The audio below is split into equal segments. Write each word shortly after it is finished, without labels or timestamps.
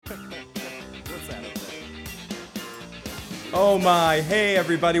Oh my, hey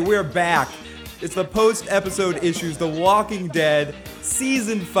everybody, we're back. It's the post-episode issues, The Walking Dead,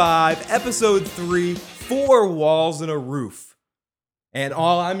 Season 5, Episode 3, Four Walls and a Roof. And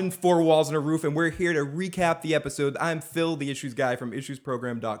I'm in Four Walls and a Roof, and we're here to recap the episode. I'm Phil, the issues guy from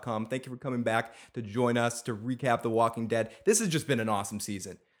issuesprogram.com. Thank you for coming back to join us to recap The Walking Dead. This has just been an awesome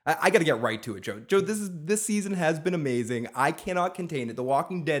season. I got to get right to it, Joe. Joe, this season has been amazing. I cannot contain it. The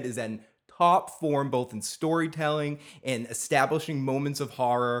Walking Dead is in top form, both in storytelling and establishing moments of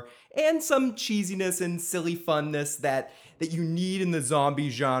horror, and some cheesiness and silly funness that you need in the zombie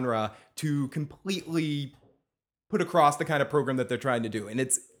genre to completely put across the kind of program that they're trying to do. And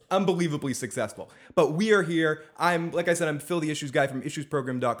it's unbelievably successful. But we are here. Like I said, I'm Phil, the issues guy from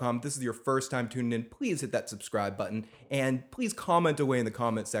issuesprogram.com. If this is your first time tuning in, please hit that subscribe button and please comment away in the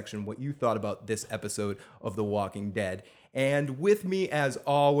comment section what you thought about this episode of The Walking Dead. And with me, as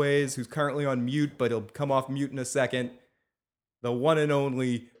always, who's currently on mute, but he'll come off mute in a second, the one and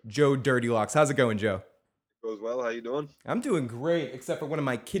only Joe Dirty Locks. How's it going, Joe? Goes well. How you doing? I'm doing great, except for one of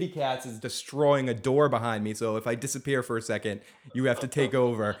my kitty cats is destroying a door behind me. So if I disappear for a second, you have to take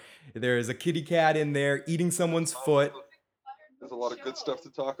over. There is a kitty cat in there eating someone's foot. There's a lot of good stuff to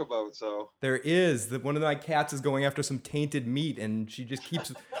talk about. So There is one of my cats is going after some tainted meat, and she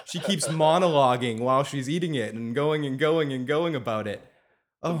keeps monologuing while she's eating it and going and going and going about it.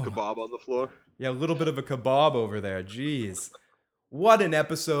 some Oh, kebab on the floor. yeah, a little bit of a kebab over there. Jeez. What an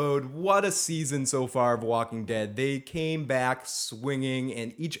episode. What a season so far of Walking Dead. They came back swinging,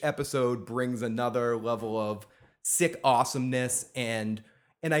 and each episode brings another level of sick awesomeness. And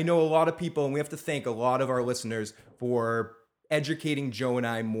I know a lot of people, and we have to thank a lot of our listeners for educating Joe and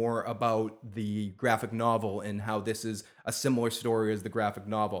I more about the graphic novel and how this is a similar story as the graphic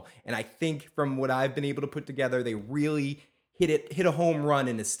novel. And I think from what I've been able to put together, they really hit a home run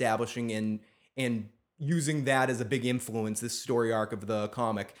in establishing and using that as a big influence, this story arc of the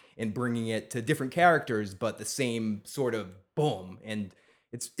comic, and bringing it to different characters, but the same sort of boom. And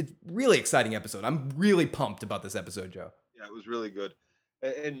it's really exciting episode. I'm really pumped about this episode, Joe. Yeah, it was really good.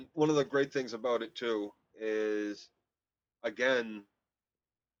 And one of the great things about it too is, again,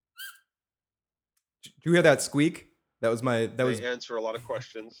 Did you hear that squeak? That was they answer a lot of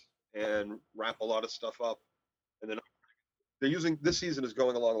questions and wrap a lot of stuff up. And then they're using this season is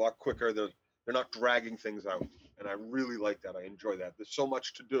going along a lot quicker. They're not dragging things out, and I really like that. I enjoy that. There's so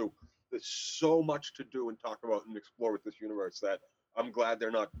much to do. There's so much to do and talk about and explore with this universe that I'm glad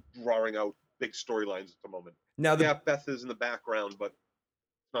they're not drawing out big storylines at the moment. now the Yeah, Beth is in the background, but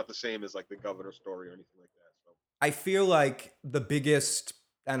it's not the same as like the governor story or anything like that. So I feel like the biggest,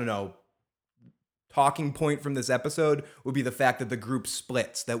 I don't know, talking point from this episode would be the fact that the group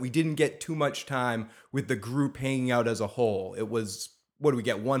splits, that we didn't get too much time with the group hanging out as a whole. It was, what do we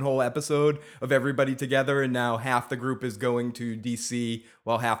get, one whole episode of everybody together, and now half the group is going to DC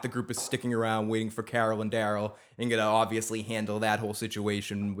while half the group is sticking around waiting for Carol and Daryl and gonna obviously handle that whole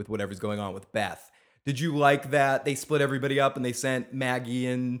situation with whatever's going on with Beth. Did you like that they split everybody up and they sent Maggie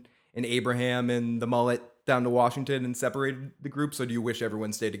and Abraham and the mullet down to Washington and separated the groups, or do you wish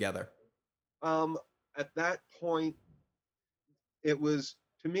everyone stayed together? um, at that point, it was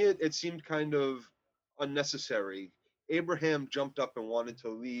to me it seemed kind of unnecessary. Abraham jumped up and wanted to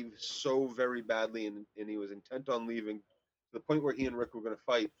leave so very badly, and he was intent on leaving to the point where he and Rick were going to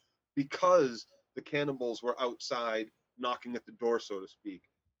fight because the cannibals were outside knocking at the door, so to speak.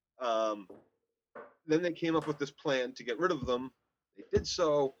 Um, then they came up with this plan to get rid of them. They did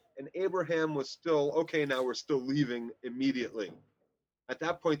so, and Abraham was still okay. Now we're still leaving immediately. At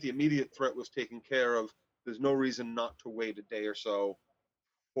that point, the immediate threat was taken care of. There's no reason not to wait a day or so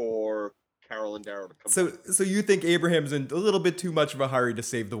for Carol and Daryl to come So, back. so you think Abraham's in a little bit too much of a hurry to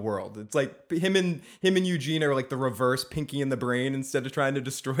save the world? It's like him and Eugene are like the reverse Pinky in the Brain. Instead of trying to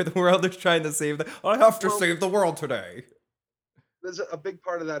destroy the world, they're trying to save the. I have to Well, save the world today. there's a big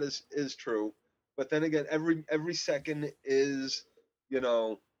part of that is true, but then again, every second is you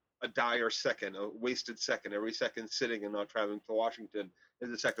know a dire second, a wasted second. Every second sitting and not traveling to Washington is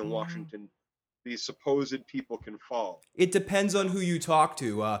a second Yeah. Washington. These supposed people can fall. It depends on who you talk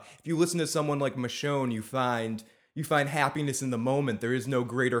to. If you listen to someone like Michonne, you find happiness in the moment. There is no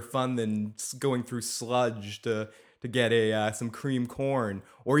greater fun than going through sludge to get a some cream corn,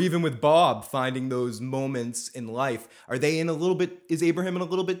 or even with Bob finding those moments in life. Are they in a little bit? Is Abraham in a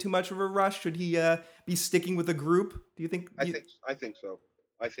little bit too much of a rush? Should he be sticking with a group? Do you think? I think so.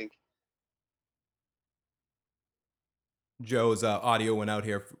 I think Joe's audio went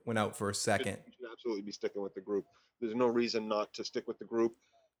out for a second. he should absolutely be sticking with the group. There's no reason not to stick with the group.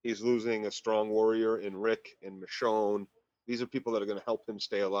 He's losing a strong warrior in Rick and Michonne. These are people that are going to help him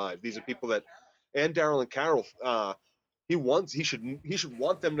stay alive. These are people that, and Daryl and Carol. he should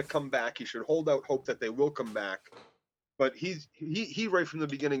want them to come back. He should hold out hope that they will come back. But he right from the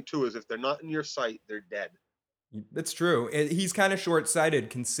beginning too is if they're not in your sight, they're dead. That's true. He's kind of short-sighted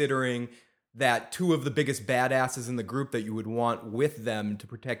considering that two of the biggest badasses in the group that you would want with them to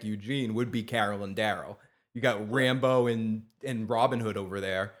protect Eugene would be Carol and Daryl. You got Rambo and Robin Hood over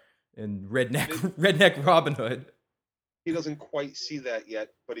there, and redneck Robin Hood. He doesn't quite see that yet,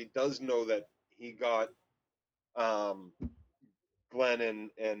 but he does know that he got Glenn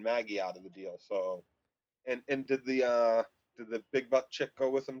and Maggie out of the deal. So, and did the big butt chick go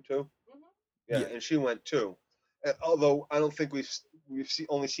with him too? Yeah, and she went too. Although I don't think we've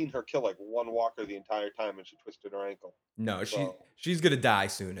only seen her kill like one walker the entire time, and she twisted her ankle. No, she's gonna die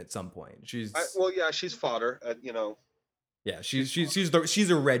soon at some point. She's fodder. Yeah, she's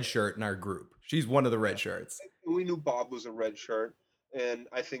a red shirt in our group. She's one of the red shirts. We knew Bob was a red shirt, and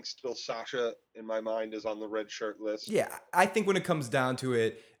I think still Sasha, in my mind, is on the red shirt list. Yeah, I think when it comes down to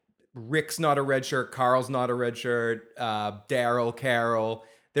it, Rick's not a red shirt, Carl's not a red shirt, Daryl, Carol,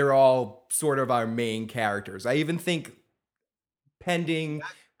 they're all sort of our main characters. I even think pending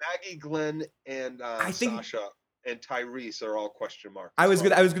Maggie, Glenn, and Sasha and Tyrese are all question marks. I was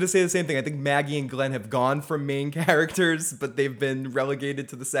gonna say the same thing. I think Maggie and Glenn have gone from main characters, but they've been relegated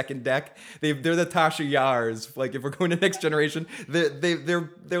to the second deck. They're the Tasha Yars. Like if we're going to Next Generation,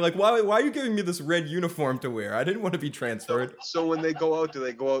 they're like, why are you giving me this red uniform to wear? I didn't want to be transferred. So when they go out, do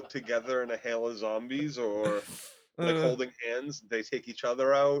they go out together in a hail of zombies, or like holding hands? They take each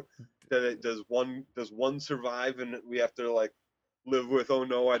other out. Does one survive, and we have to like live with, oh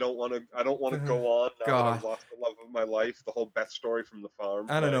no, I don't want to go on now that I've lost the love of my life, the whole Beth story from the farm.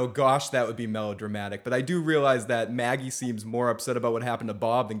 I don't know, gosh, that would be melodramatic, but I do realize that Maggie seems more upset about what happened to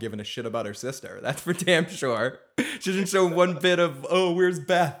Bob than giving a shit about her sister. That's for damn sure. She didn't show one bit of, oh, where's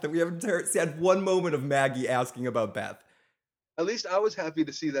Beth? We haven't had one moment of Maggie asking about Beth. At least I was happy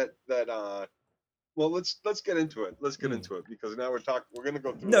to see that well, let's get into it. Let's get into it, because now we're going to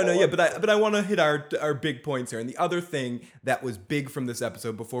go through. But I want to hit our big points here. And the other thing that was big from this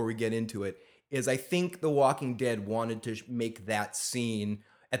episode before we get into it is I think The Walking Dead wanted to make that scene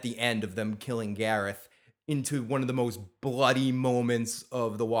at the end of them killing Gareth into one of the most bloody moments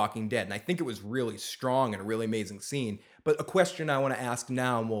of The Walking Dead. And I think it was really strong and a really amazing scene. But a question I want to ask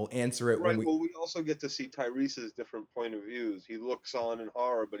now, and we'll answer it when we... Well, we also get to see Tyrese's different point of views. He looks on in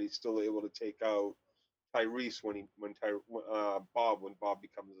horror, but he's still able to take out Tyrese when Bob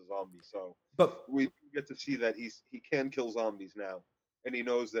becomes a zombie. So but we get to see that he can kill zombies now, and he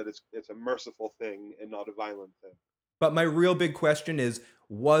knows that it's a merciful thing and not a violent thing. But my real big question is,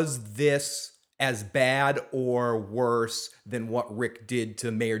 was this as bad or worse than what Rick did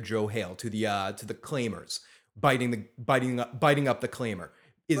to Mayor Joe Hale, to the claimers, biting up the claimer?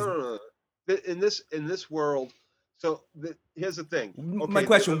 No. In this world, so here's the thing. Okay, my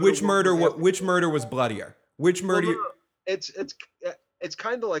question: which murder was bloodier? Which murder? No. It's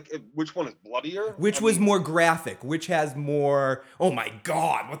kind of like which one is bloodier? Which was more graphic? Which has more? Oh my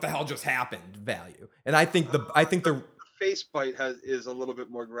God! What the hell just happened? Value. And I think the face bite is a little bit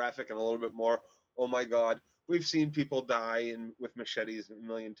more graphic and a little bit more. Oh my God! We've seen people die with machetes a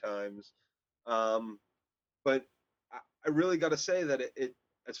million times, but I really got to say that it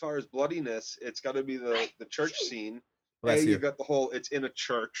as far as bloodiness, it's got to be the church scene. You got the whole. It's in a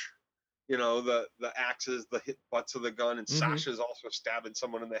church. You know, the axes, the hit butts of the gun, and Sasha's also stabbing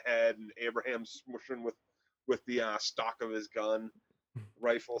someone in the head, and Abraham's smushing with the stock of his gun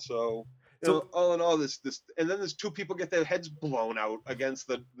rifle. So all in all, this, and then there's two people get their heads blown out against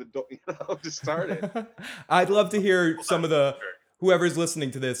the to start it. I'd love to hear some of whoever's listening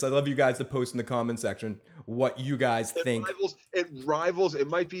to this. I'd love you guys to post in the comment section what you guys think. It rivals.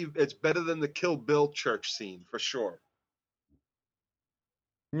 It's better than the Kill Bill church scene for sure.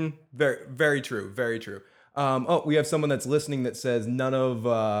 Very, very true. Very true. We have someone that's listening that says none of.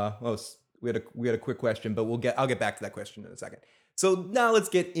 We had a quick question, but I'll get back to that question in a second. So now let's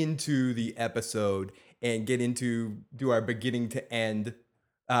get into the episode and do our beginning to end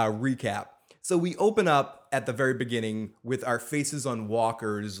recap. So we open up at the very beginning with our faces on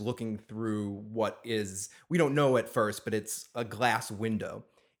walkers looking through what is, we don't know at first, but it's a glass window.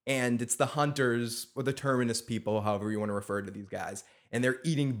 And it's the hunters or the terminus people, however you want to refer to these guys. And they're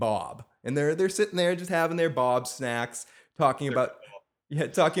eating Bob. And they're sitting there just having their Bob snacks, talking about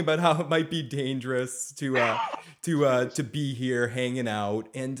how it might be dangerous to be here hanging out.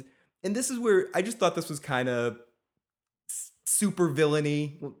 And this is where I just thought this was kind of super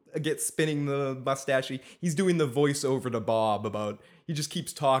villainy, gets spinning the mustache. He's doing the voiceover to Bob about he just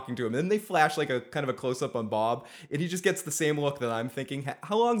keeps talking to him. And then they flash like a kind of a close up on Bob, and he just gets the same look that I'm thinking.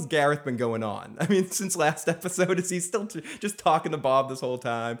 How long's Gareth been going on? I mean, since last episode, is he still just talking to Bob this whole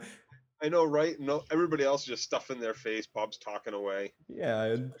time? I know, right? No, everybody else is just stuffing their face. Bob's talking away. Yeah.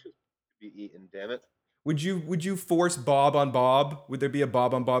 And Be eaten, damn it. would you force Bob on Bob? Would there be a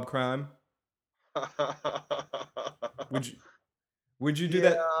Bob on Bob crime? Would you would you do Yeah,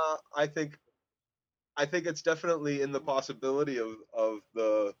 that? I think it's definitely in the possibility of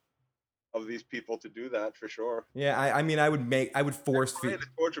these people to do that for sure. Yeah, I mean, I would force Trying to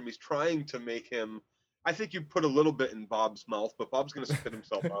torture him. He's trying to make him. I think you put a little bit in Bob's mouth, but Bob's gonna spit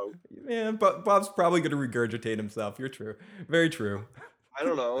himself out. Yeah, but Bob's probably gonna regurgitate himself. You're true, very true. I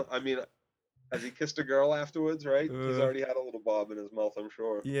don't know. I mean, has he kissed a girl afterwards? Right? He's Uh, already had a little Bob in his mouth, I'm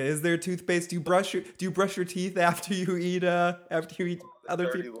sure. yeah, is there toothpaste? Do you brush your teeth after you eat The other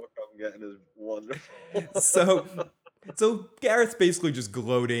dirty people? look I'm getting is wonderful. So so Garrett's basically just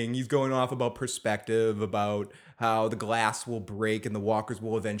gloating. He's going off about perspective, about how the glass will break and the walkers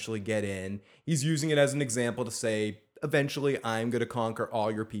will eventually get in. He's using it as an example to say, eventually I'm going to conquer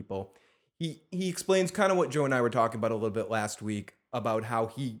all your people. He explains kind of what Joe and I were talking about a little bit last week about how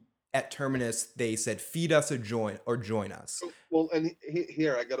he at Terminus they said feed us or join us. Well, and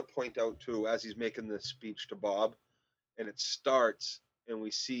here I got to point out too, as he's making this speech to Bob, and it starts, and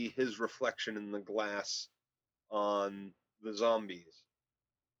we see his reflection in the glass on the zombies,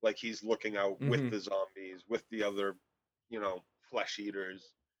 like he's looking out with the zombies, with the other, flesh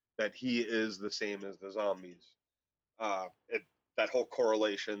eaters, that he is the same as the zombies. That whole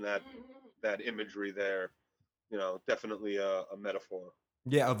correlation, that imagery there, definitely a metaphor.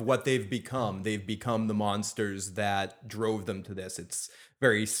 Yeah, of what they've become. They've become the monsters that drove them to this. It's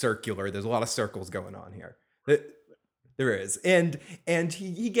very circular. There's a lot of circles going on here. There is. And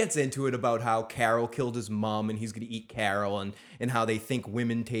he gets into it about how Carol killed his mom and he's going to eat Carol, and how they think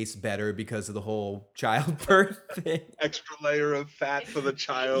women taste better because of the whole childbirth thing. Extra layer of fat for the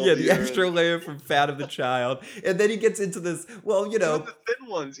child. Yeah, the here. extra layer from fat of the child. And then he gets into this, well, Even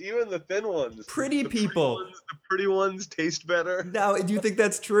the thin ones. Pretty people. The pretty ones taste better. Now, do you think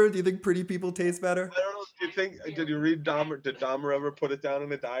that's true? Do you think pretty people taste better? I don't know. Did you read Dahmer? Did Dahmer ever put it down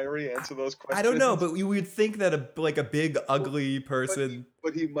in a diary? Answer those questions. I don't know, but you would think that a big ugly person.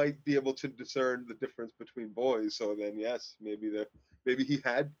 But he might be able to discern the difference between boys. So then, yes, maybe he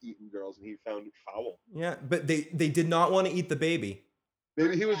had eaten girls and he found it foul. Yeah, but they did not want to eat the baby.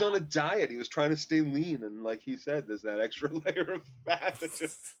 Maybe he was on a diet. He was trying to stay lean, and like he said, there's that extra layer of fat. That's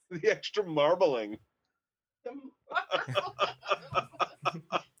just the extra marbling.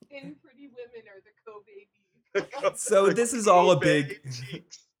 In Pretty Women are the co-babies. So this is all a big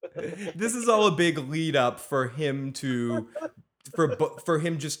this is all a big lead up for him for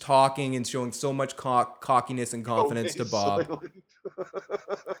him just talking and showing so much cockiness and confidence to Bob.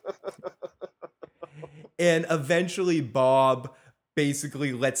 And eventually Bob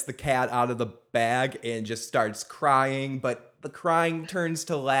basically lets the cat out of the bag and just starts crying, but the crying turns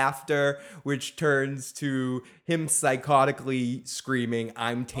to laughter, which turns to him psychotically screaming,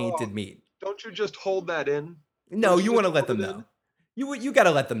 "I'm tainted meat." Don't you just hold that in? No, you want to let them know. You got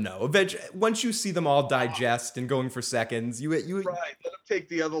to let them know. Eventually, once you see them all digest and going for seconds, you Right. Let them take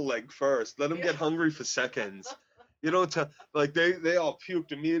the other leg first. Let them get hungry for seconds. You don't like they all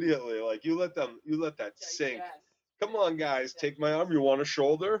puked immediately. Like you let that sink. Come on, guys, take my arm. You want a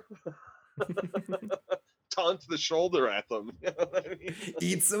shoulder? Taunt the shoulder at them. You know what I mean?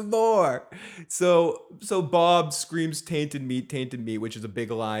 Eat some more. So Bob screams tainted meat, which is a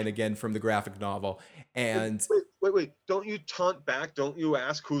big line again from the graphic novel. And Wait. Don't you taunt back? Don't you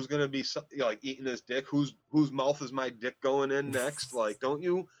ask who's gonna be like eating his dick? Whose mouth is my dick going in next? Like, don't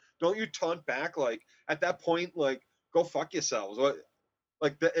you taunt back? Like at that point, like go fuck yourselves.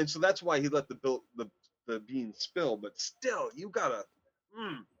 And so that's why he let the bean spill. But still, you gotta,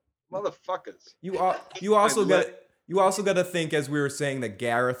 motherfuckers. you also got to think, as we were saying, that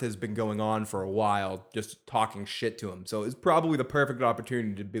Gareth has been going on for a while just talking shit to him. So it's probably the perfect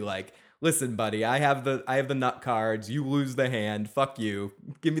opportunity to be like, "Listen, buddy, I have the nut cards. You lose the hand. Fuck you.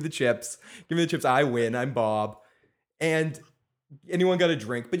 Give me the chips. I win. I'm Bob." And anyone got a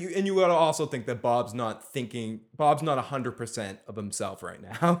drink, but you got to also think that Bob's not 100% of himself right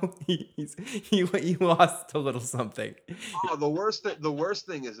now. he lost a little something. Oh, the worst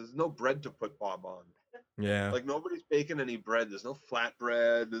thing is there's no bread to put Bob on. Yeah. Like nobody's baking any bread. There's no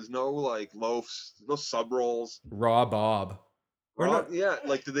flatbread. There's no like loaves. There's no sub rolls. Raw Bob. Yeah.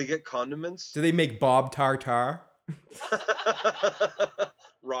 Like, do they get condiments? Do they make Bob tartar?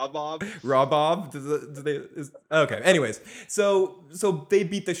 Bob. Okay. Anyways, so they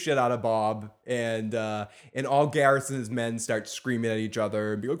beat the shit out of Bob, and all Gareth and his men start screaming at each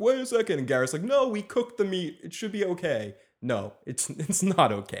other and be like, "Wait a second!" And Gareth's like, "No, we cooked the meat. It should be okay." No, it's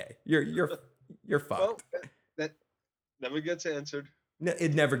not okay. You're fucked. Well, that never gets answered.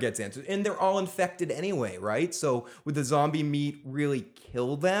 It never gets answered, and they're all infected anyway, right? So would the zombie meat really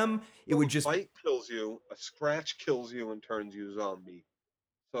kill them? It would just. A bite kills you, a scratch kills you, and turns you zombie.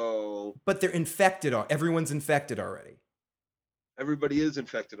 So. But they're infected. Everyone's infected already. Everybody is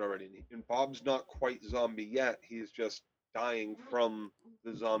infected already, and Bob's not quite zombie yet. He's just dying from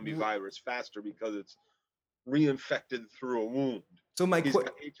the zombie virus faster because it's reinfected through a wound. So he's got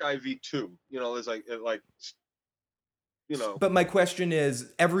HIV too. There's like. But my question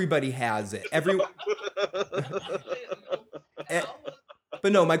is, everybody has it.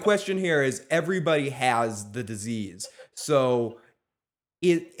 But no, my question here is, everybody has the disease. So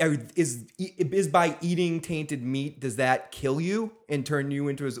is by eating tainted meat, does that kill you and turn you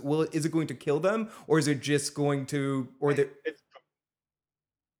into is it going to kill them, or is it just going to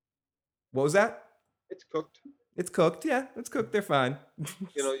what was that? It's cooked. It's cooked. Yeah, it's cooked. They're fine.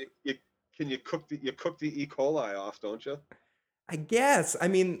 You cook the E. coli off, don't you? I guess. I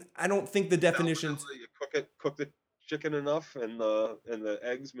mean, I don't think the definitions. You cook the chicken enough, and the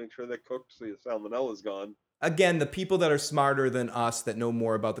eggs. Make sure they're cooked so your salmonella's gone. Again, the people that are smarter than us that know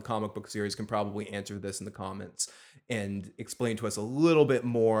more about the comic book series can probably answer this in the comments and explain to us a little bit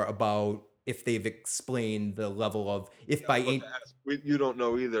more about if they've explained the level of you don't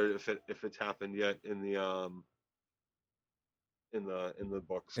know either if it's happened yet in the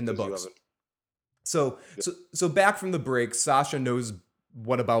books. In the books. So back from the break, Sasha knows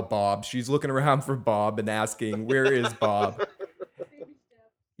what about Bob. She's looking around for Bob and asking, "Where is Bob?"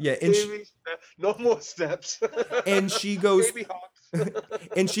 Yeah, and no more steps. And she goes Baby hops.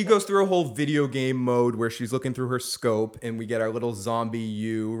 And she goes through a whole video game mode where she's looking through her scope, and we get our little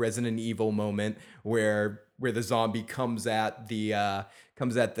zombie Resident Evil moment where the zombie comes at the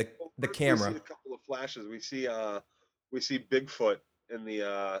camera. We see a couple of flashes. We see Bigfoot in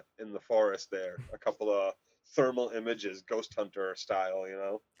the forest there. A couple of thermal images, Ghost Hunter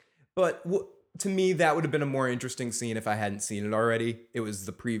style, But to me, that would have been a more interesting scene if I hadn't seen it already. It was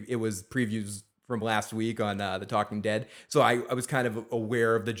previews from last week on The Talking Dead, so I was kind of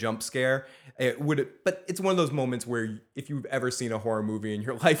aware of the jump scare. But it's one of those moments where if you've ever seen a horror movie in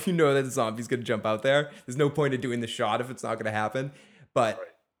your life, you know that the zombie's gonna jump out there. There's no point in doing the shot if it's not gonna happen. But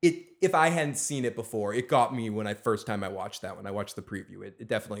if I hadn't seen it before, it got me when first time I watched that. When I watched the preview, it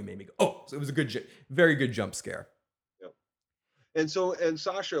definitely made me go, oh! So it was a very good jump scare. And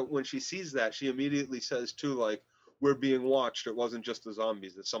Sasha, when she sees that, she immediately says too, like, we're being watched. It wasn't just the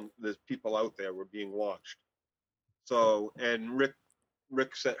zombies. There's people out there. We're being watched. So, and Rick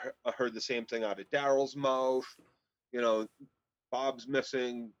heard the same thing out of Daryl's mouth. Bob's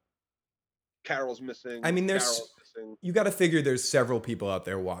missing. Carol's missing. I mean, you got to figure there's several people out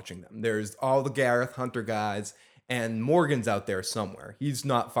there watching them. There's all the Gareth Hunter guys, and Morgan's out there somewhere. He's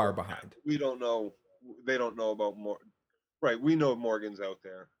not far behind. We don't know. They don't know about Morgan. Right, we know Morgan's out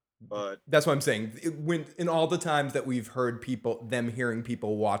there, but that's what I'm saying. In all the times that we've heard hearing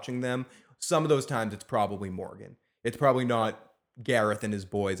people watching them, some of those times it's probably Morgan. It's probably not Gareth and his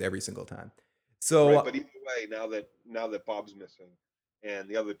boys every single time. So, but either way, now that Bob's missing and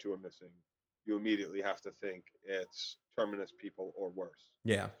the other two are missing, you immediately have to think it's Terminus people or worse.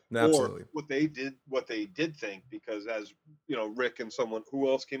 Yeah, absolutely. Or what they did think, because as Rick and someone who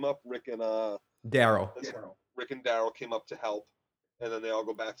else came up, Rick and Daryl. Rick and Daryl came up to help, and then they all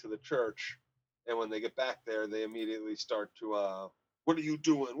go back to the church. And when they get back there, they immediately start to, "What are you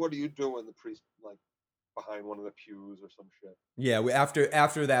doing? What are you doing?" The priest, like, behind one of the pews or some shit. Yeah, after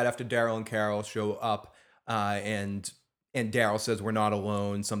Daryl and Carol show up, and Daryl says we're not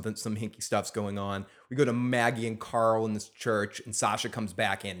alone. Some hinky stuff's going on. We go to Maggie and Carl in this church, and Sasha comes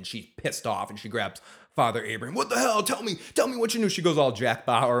back in, and she's pissed off, and she grabs Father Abraham. "What the hell? Tell me what you knew." She goes all Jack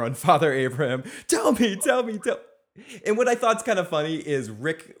Bauer on Father Abraham. Tell me. And what I thought's kind of funny is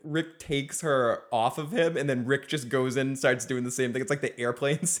Rick takes her off of him, and then Rick just goes in and starts doing the same thing. It's like the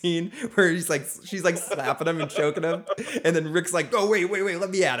airplane scene where she's like slapping him and choking him, and then Rick's like, "Oh wait, let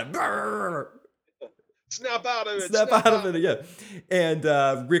me at him." Snap out of it. Snap out of it, yeah.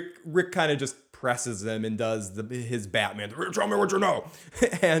 And Rick kind of just presses him and does his Batman. "Tell me what you know."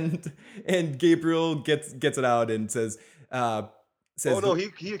 and Gabriel gets it out and says, "Oh no,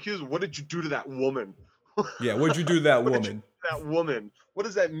 he accused. What did you do to that woman?" Yeah, what'd you do to that woman? That woman. What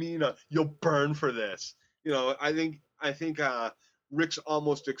does that mean? You'll burn for this. I think Rick's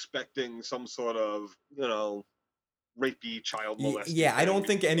almost expecting some sort of rapey child Y- molesting. yeah, I thing. don't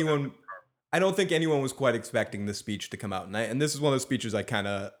think anyone. Whatever. I don't think anyone was quite expecting this speech to come out, and this is one of those speeches I kind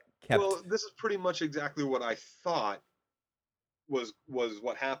of kept. Well, this is pretty much exactly what I thought was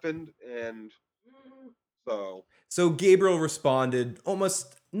what happened, and so So Gabriel responded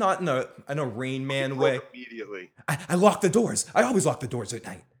almost not in a Rain Man way. broke immediately. I locked the doors. I always lock the doors at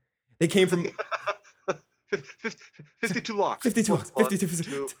night. They came from 52 locks. 52 locks, 52.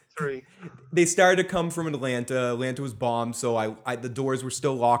 2, 3. They started to come from Atlanta. Atlanta was bombed, so the doors were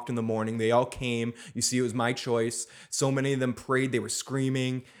still locked in the morning. They all came. You see, it was my choice. So many of them prayed. They were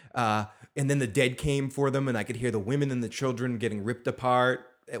screaming. And then the dead came for them, and I could hear the women and the children getting ripped apart,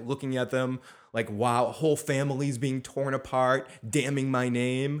 looking at them like, wow, whole families being torn apart, damning my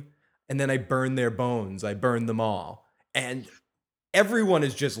name. And then I burned their bones. I burned them all. And everyone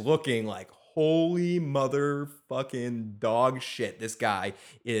is just looking like, holy motherfucking dog shit. This guy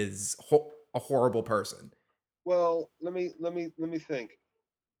is a horrible person. Well, let me think.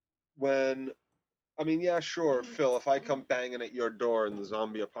 Yeah, sure, Phil, if I come banging at your door in the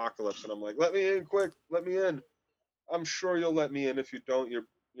zombie apocalypse and I'm like, let me in quick, let me in. I'm sure you'll let me in. If you don't, you're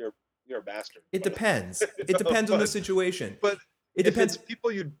a bastard. It depends. It depends on the situation. But it depends. If it's people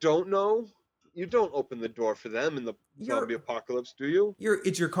you don't know, you don't open the door for them in the zombie apocalypse, do you?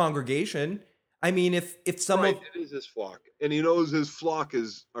 It's your congregation. I mean, if someone Right, it is his flock, and he knows his flock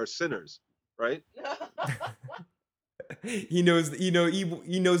are sinners, right? he knows he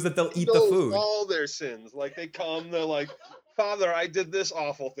knows that they'll eat the Knows food. all their sins. Like they come, they're like, Father, I did this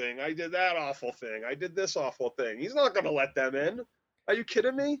awful thing. I did that awful thing. I did this awful thing. He's not going to let them in. Are you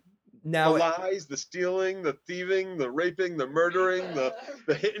kidding me? Now The lies, the stealing, the thieving, the raping, the murdering, the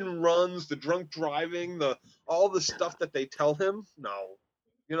hit and runs, the drunk driving, all the stuff that they tell him. No,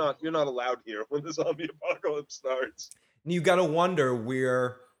 you're not allowed here when the zombie apocalypse starts. you got to wonder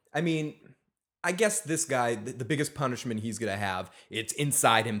where. I mean, I guess this guy, the biggest punishment he's going to have, it's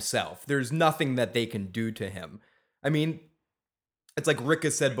inside himself. There's nothing that they can do to him. I mean, it's like Rick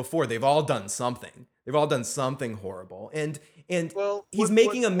has said before, they've all done something. They've all done something horrible. And Well, he's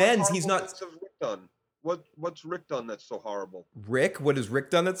making amends. He's not. What's Rick done? What's Rick done that's so horrible? Rick, what has Rick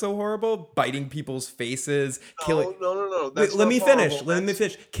done that's so horrible? Biting people's faces, killing. No. Wait, That's let not me horrible. finish. Let me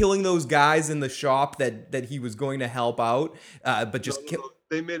finish. Killing those guys in the shop that he was going to help out, but just No.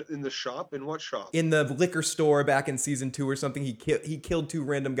 They made it in the shop. In what shop? in the liquor store back in season 2 or something. He killed 2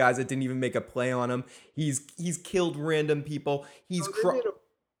 random guys that didn't even make a play on him. He's killed random people.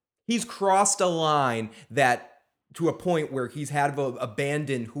 He's crossed a line that to a point where he's had to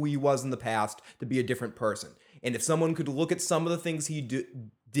abandon who he was in the past to be a different person. And if someone could look at some of the things he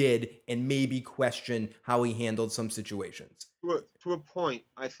did and maybe question how he handled some situations. To a point,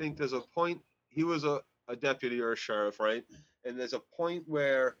 I think there's a point. He was a deputy or a sheriff, right? And there's a point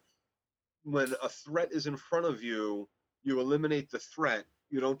where when a threat is in front of you, you eliminate the threat.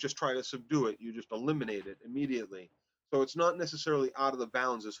 You don't just try to subdue it. You just eliminate it immediately. So it's not necessarily out of the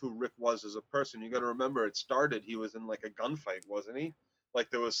bounds as who Rick was as a person. You got to remember, it started, he was in like a gunfight, wasn't he? Like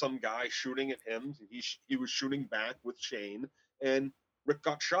there was some guy shooting at him. He was shooting back with Shane, and Rick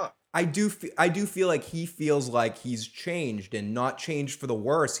got shot. I do feel like he feels like he's changed and not changed for the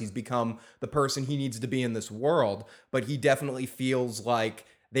worse. He's become the person he needs to be in this world, but he definitely feels like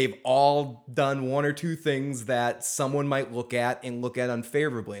they've all done 1 or 2 things that someone might look at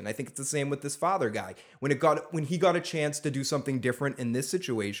unfavorably. And I think it's the same with this father guy. When he got a chance to do something different in this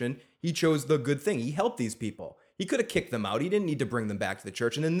situation, he chose the good thing. He helped these people. He could have kicked them out. He didn't need to bring them back to the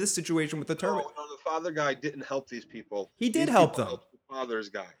church. And in this situation with the term, No, the father guy didn't help these people. He did These help people them. helped the father's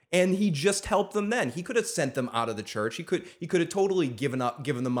guy. And he just helped them then. He could have sent them out of the church. He could have totally given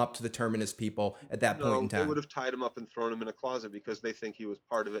them up to the Terminus people at that point in They time. would have tied him up and thrown him in a closet because they think he was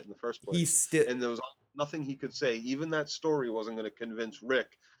part of it in the first place. He still And there was nothing he could say. Even that story wasn't going to convince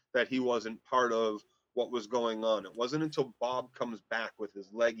Rick that he wasn't part of what was going on. It wasn't until Bob comes back with his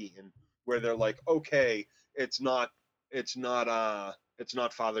leggy and where they're like, okay, it's not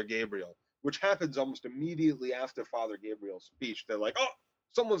Father Gabriel, which happens almost immediately after Father Gabriel's speech. They're like, oh,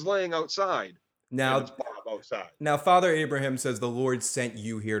 someone's laying outside. now And it's Bob outside. now Father Abraham says the Lord sent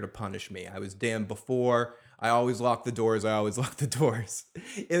you here to punish me. I was damned before. I always lock the doors. And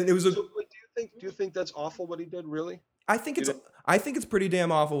it was a. So, but do you think that's awful what he did? Really? I think it's pretty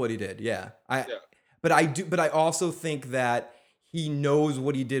damn awful what he did. Yeah. Yeah. But I also think that he knows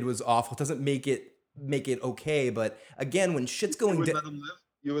what he did was awful. It doesn't make it okay. But again, when shit's going You would down, let him live.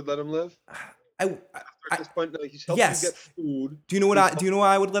 You would let him live. I At this point, he's helped yes. you get food. do you know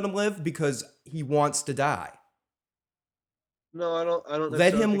why I would let him live? Because he wants to die. No, I don't. Let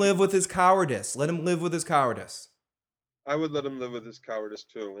necessarily him think live with his cowardice. Let him live with his cowardice. I would let him live with his cowardice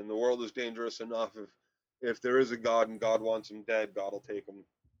too. And the world is dangerous enough. if there is a God and God wants him dead, God will take him.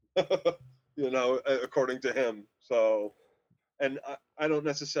 According to him. So, and I don't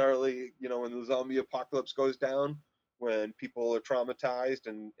necessarily, when the zombie apocalypse goes down, when people are traumatized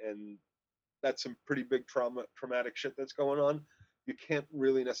and that's some pretty big traumatic shit that's going on, you can't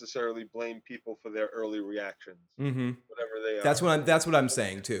really necessarily blame people for their early reactions, Mm-hmm. whatever they That's are. what I'm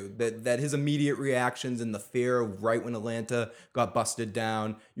saying too. That his immediate reactions and the fear of right when Atlanta got busted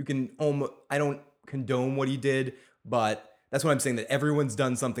down. You can almost, I don't condone what he did, but that's what I'm saying. That everyone's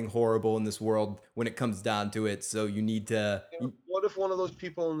done something horrible in this world when it comes down to it. So you need to. What if one of those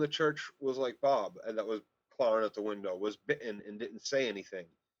people in the church was like Bob, and that was clawing at the window, was bitten and didn't say anything,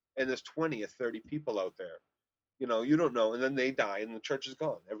 and there's 20 or 30 people out there, you don't know, and then they die, and the church is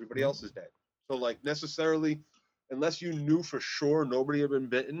gone. Everybody else is dead. So, like, necessarily, unless you knew for sure nobody had been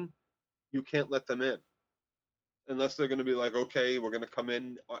bitten, you can't let them in. Unless they're going to be like, okay, we're going to come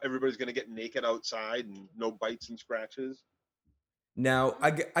in, everybody's going to get naked outside and no bites and scratches. Now,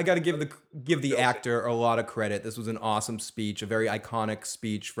 I got to give the They'll say, actor a lot of credit. This was an awesome speech, a very iconic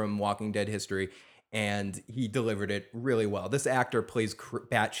speech from Walking Dead history, and he delivered it really well. This actor plays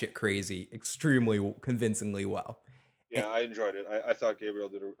batshit crazy extremely convincingly well. yeah, I enjoyed it. I thought Gabriel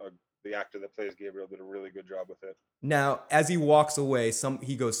did the actor that plays Gabriel did a really good job with it. Now, as he walks away,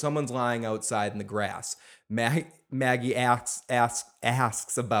 he goes, "Someone's lying outside in the grass." Maggie asks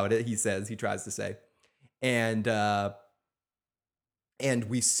about it. He tries to say, and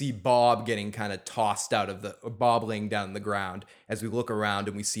we see Bob getting kind of tossed out of Bob laying down on the ground as we look around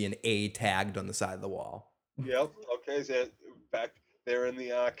and we see an A tagged on the side of the wall. Yep. Okay. So back there in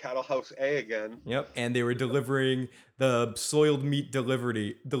the cattle house A again. Yep. And they were delivering the soiled meat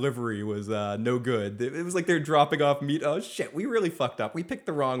delivery. Delivery was no good. It was like they're dropping off meat. Oh shit, we really fucked up. We picked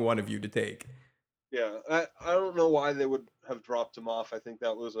the wrong one of you to take. Yeah. I don't know why they would have dropped him off. I think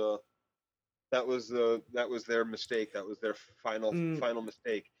that was their mistake. That was their final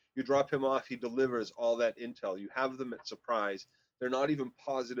mistake. You drop him off, he delivers all that intel. You have them at surprise. They're not even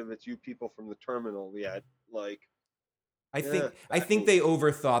positive it's you people from the terminal yet. Like, I think they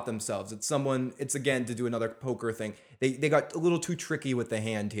overthought themselves. It's again to do another poker thing. They got a little too tricky with the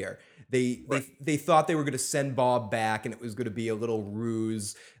hand here. They thought they were going to send Bob back and it was going to be a little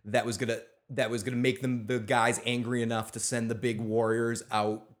ruse that was going to make the guys angry enough to send the big warriors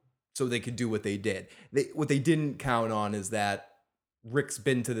out so they could do what they did. What they didn't count on is that Rick's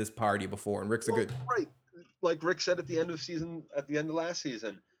been to this party before, and Rick's a good right. Like Rick said at the end of last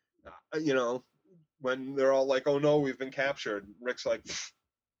season, when they're all like, "Oh no, we've been captured." Rick's like,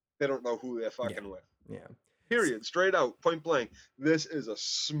 they don't know who they're fucking with. Yeah. Period. Straight out, point blank. This is a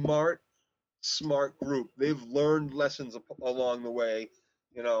smart group. They've learned lessons along the way.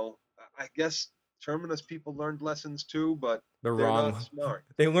 I guess Terminus people learned lessons too, but they're not smart.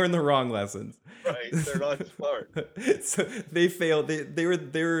 They learned the wrong lessons. Right, they're not smart. So they failed. They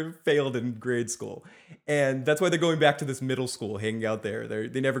were failed in grade school, and that's why they're going back to this middle school, hanging out there.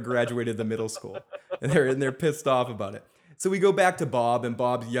 They never graduated the middle school, and they're pissed off about it. So we go back to Bob, and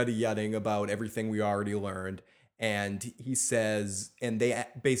Bob's yada-yadaing about everything we already learned. And he says, and they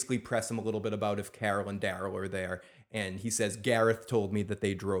basically press him a little bit about if Carol and Daryl are there. And he says, Gareth told me that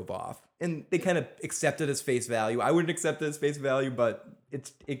they drove off. And they kind of accept it as face value. I wouldn't accept it as face value, but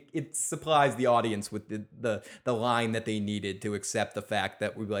it supplies the audience with the line that they needed to accept the fact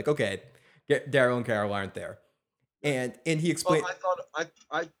that we'd be like, okay, Daryl and Carol aren't there. And he explained. Well, I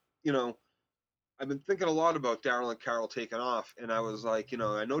thought, I've been thinking a lot about Daryl and Carol taking off, and I was like, I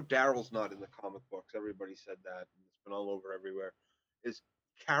know Daryl's not in the comic books. Everybody said that. And it's been all over everywhere. Is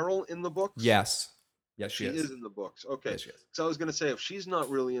Carol in the books? Yes. Yes, she is in the books. Okay. Yes, she is. So I was going to say, if she's not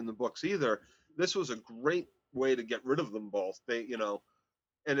really in the books either, this was a great way to get rid of them both. They,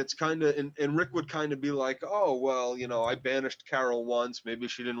 and it's kind of, and Rick would kind of be like, oh, well, I banished Carol once. Maybe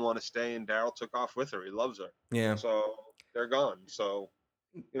she didn't want to stay, and Daryl took off with her. He loves her. Yeah. So they're gone. So,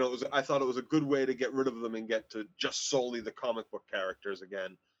 I thought it was a good way to get rid of them and get to just solely the comic book characters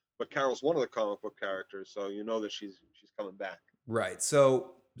again. But Carol's one of the comic book characters, so that she's coming back. Right.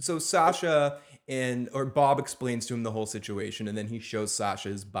 So Sasha or Bob explains to him the whole situation, and then he shows Sasha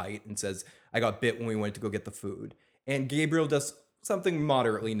his bite and says, "I got bit when we went to go get the food." And Gabriel does something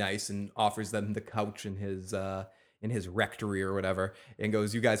moderately nice and offers them the couch in his rectory or whatever, and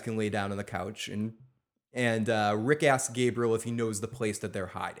goes, "You guys can lay down on the couch." And Rick asks Gabriel if he knows the place that they're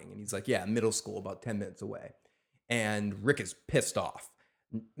hiding, and he's like, "Yeah, middle school, about 10 minutes away." And Rick is pissed off,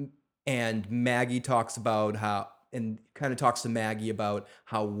 and Maggie talks about talks to Maggie about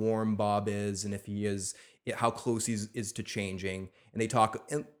how warm Bob is and if he is, how close he is to changing. And they talk,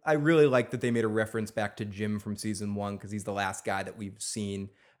 and I really like that they made a reference back to Jim from season 1 because he's the last guy that we've seen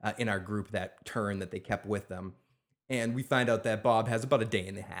in our group that turn that they kept with them. And we find out that Bob has about a day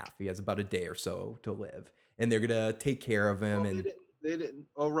and a half. He has about a day or so to live, and they're gonna take care of him. Oh, And they didn't.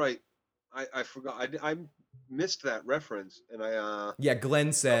 Oh, right. I forgot. I missed that reference, and yeah,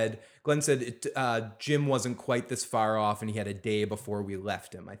 Glenn said Jim wasn't quite this far off, and he had a day before we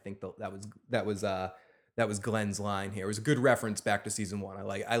left him. I think that was Glenn's line here. It was a good reference back to season 1.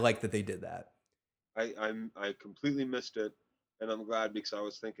 I like that they did that. I completely missed it, and I'm glad because I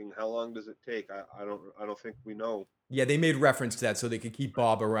was thinking, how long does it take? I don't think we know. Yeah, they made reference to that so they could keep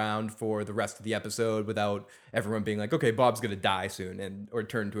Bob around for the rest of the episode without everyone being like, okay, Bob's gonna die soon or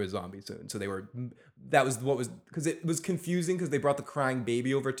turn into a zombie soon. So that was what was, because it was confusing because they brought the crying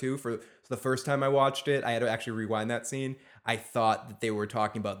baby over too. So the first time I watched it, I had to actually rewind that scene. I thought that they were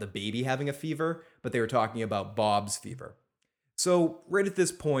talking about the baby having a fever, but they were talking about Bob's fever. So right at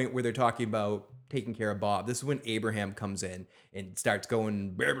this point where they're talking about taking care of Bob, this is when Abraham comes in and starts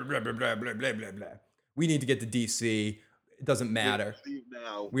going blah blah blah blah blah blah blah blah blah. We need to get to DC. It doesn't matter. We need to leave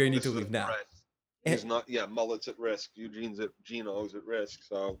now. We need This to is a leave now. threat. He's not. Yeah, Mullet's at risk. Gino's at risk.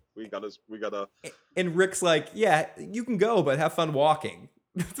 So we gotta. And Rick's like, yeah, you can go, but have fun walking.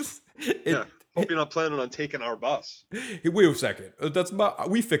 Yeah. Hope you're not planning on taking our bus. Hey, wait a second.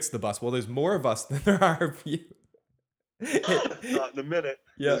 We fixed the bus. Well, there's more of us than there are of you. Not in a minute.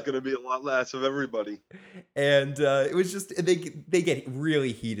 Yeah. There's gonna be a lot less of everybody. And it was just they get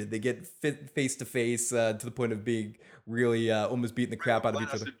really heated. They get face to face to the point of being really almost beating the crap out of each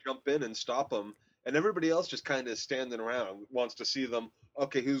Glass other. to jump in and stop them, and everybody else just kind of standing around, wants to see them.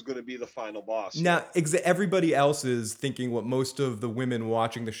 Okay, who's going to be the final boss? Now, everybody else is thinking what most of the women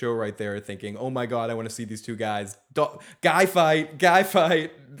watching the show right there are thinking. Oh my god, I want to see these two guys. Guy fight. Right,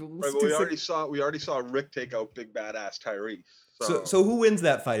 well, we already saw Rick take out big badass Tyrese. So who wins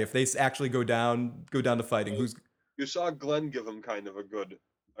that fight if they actually go down to fighting? You saw Glenn give him kind of a good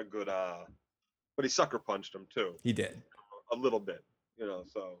but he sucker punched him too. He did a little bit,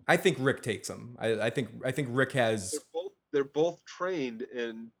 so I think Rick takes him. I think Rick has. They're both trained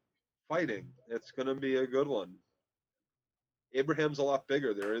in fighting. It's gonna be a good one. Abraham's a lot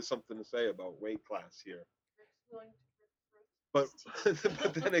bigger. There is something to say about weight class here. But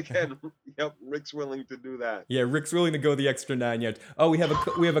then again, yep, Rick's willing to do that. Yeah, Rick's willing to go the extra 9 yards. Oh, we have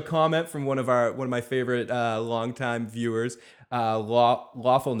a comment from one of my favorite longtime viewers,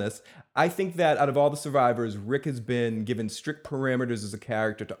 Lawfulness. I think that out of all the survivors, Rick has been given strict parameters as a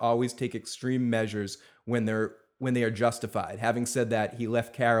character to always take extreme measures when they are justified. Having said that, he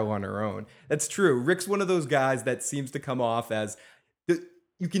left Carol on her own. That's true. Rick's one of those guys that seems to come off as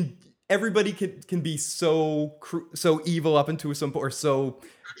everybody can be so evil up into some point, or so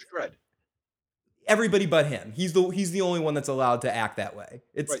Dread. Everybody but him. He's the only one that's allowed to act that way.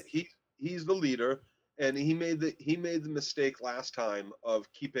 It's right. He's the leader, and he made the mistake last time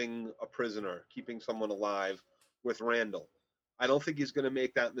of keeping a prisoner, keeping someone alive with Randall. I don't think he's going to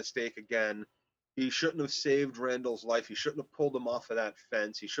make that mistake again. He shouldn't have saved Randall's life. He shouldn't have pulled him off of that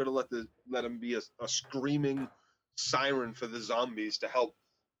fence. He should have let him be a screaming siren for the zombies to help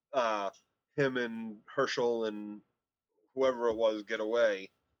him and Herschel and whoever it was get away.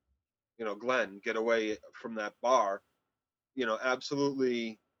 Glenn get away from that bar.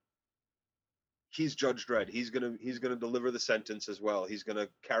 Absolutely. He's Judge Dredd. He's gonna deliver the sentence as well. He's gonna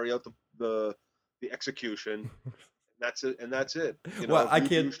carry out the execution. That's it. Well, I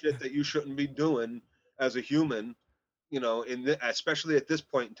can't do shit that you shouldn't be doing as a human. Especially at this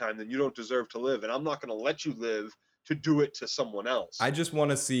point in time, then you don't deserve to live, and I'm not going to let you live to do it to someone else. I just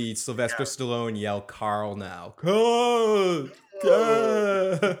want to see Sylvester Stallone yell Carl now. Carl!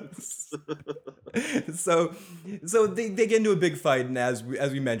 So they get into a big fight, and as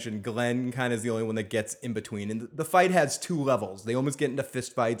we mentioned, Glenn kind of is the only one that gets in between. And the fight has two levels. They almost get into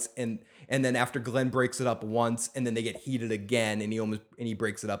fist fights, and then after Glenn breaks it up once, and then they get heated again, and he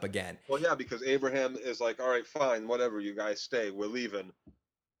breaks it up again. Well, yeah, because Abraham is like, all right, fine, whatever, you guys stay, we're leaving.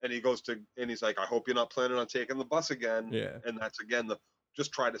 And he's like, I hope you're not planning on taking the bus again. Yeah. And that's again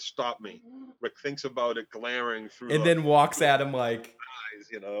just try to stop me. Rick thinks about it, glaring through. And then walks at him like eyes,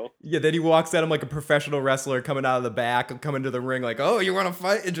 Yeah, then he walks at him like a professional wrestler coming out of the back and coming to the ring like, oh, you want to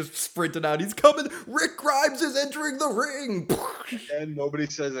fight? And just sprinting out. He's coming. Rick Grimes is entering the ring. And nobody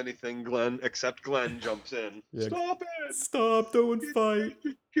says anything, except Glenn jumps in. Yeah. Stop it. Stop, don't fight.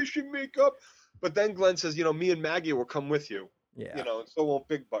 Kiss your makeup. But then Glenn says, me and Maggie will come with you. Yeah. And so won't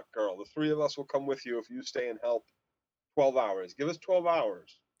Big Butt Girl. The three of us will come with you if you stay and help 12 hours. Give us 12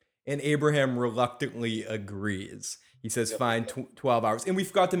 hours. And Abraham reluctantly agrees. He says, fine, 12 hours. And we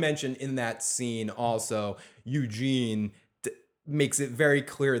forgot to mention in that scene also, Eugene makes it very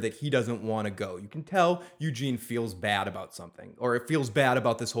clear that he doesn't want to go. You can tell Eugene feels bad about something, or it feels bad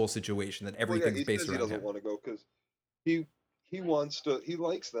about this whole situation, that Well, yeah, everything's he based says he around doesn't him. want to go because he wants to. He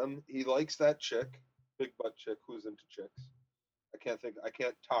likes them. He likes that chick, big butt chick who's into chicks. I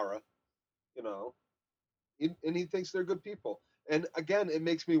can't Tara. You know, and he thinks they're good people. And again, it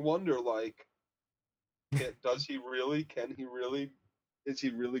makes me wonder, like, does he really? Can he really? Is he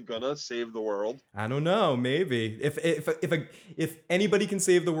really gonna save the world? I don't know. Maybe if anybody can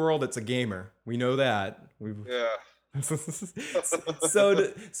save the world, it's a gamer. We know that. Yeah.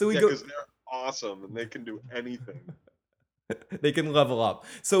 So we Yeah, go. because they're awesome and they can do anything. They can level up.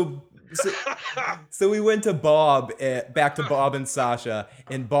 So we went to Bob, back to Bob and Sasha,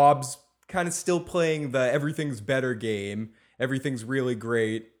 and Bob's kind of still playing the everything's better game. Everything's really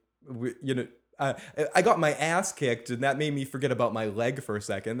great. I got my ass kicked, and that made me forget about my leg for a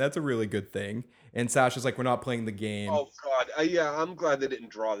second. That's a really good thing. And Sasha's like, we're not playing the game. Oh God, yeah, I'm glad they didn't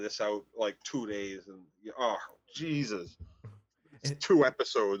draw this out like 2 days and oh Jesus, it's 2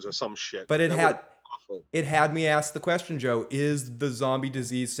 episodes or some shit. But That would've been awful. it had me ask the question, Joe, is the zombie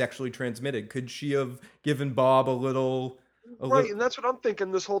disease sexually transmitted? Could she have given Bob a little Right, and that's what I'm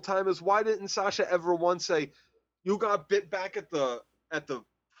thinking this whole time is why didn't Sasha ever once say, "You got bit back at the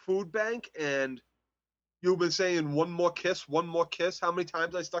food bank and you've been saying one more kiss, one more kiss. How many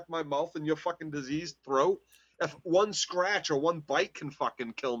times I stuck my mouth in your fucking diseased throat? If one scratch or one bite can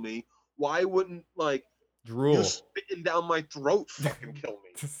fucking kill me, why wouldn't like drool? you spitting down my throat fucking kill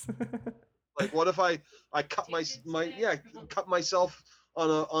me? Like, what if I cut cut myself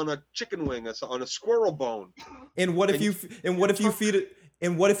on a chicken wing, on a squirrel bone? And what if you feed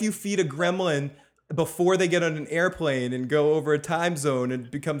a gremlin before they get on an airplane and go over a time zone and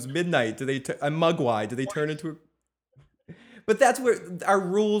it becomes midnight? Do they a mugwai? Do they turn into a... But that's where our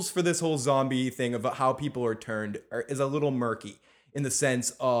rules for this whole zombie thing of how people are turned is a little murky, in the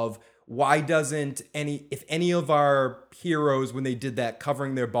sense of why doesn't if any of our heroes, when they did that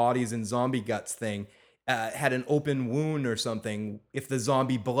covering their bodies in zombie guts thing, had an open wound or something, if the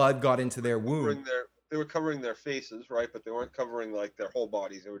zombie blood got into their wound. They were covering their faces, right? But they weren't covering like their whole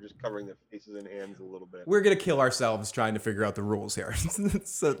bodies. They were just covering their faces and hands a little bit. We're gonna kill ourselves trying to figure out the rules here.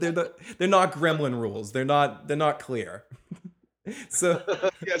 So they're not gremlin rules. They're not clear. So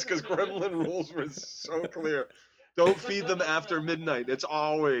yes, because gremlin rules were so clear. Don't feed them after midnight. It's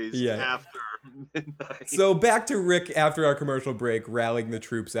always after midnight. So back to Rick after our commercial break, rallying the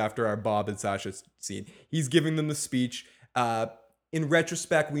troops after our Bob and Sasha scene. He's giving them the speech. In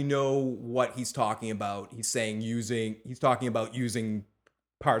retrospect, we know what he's talking about. He's talking about using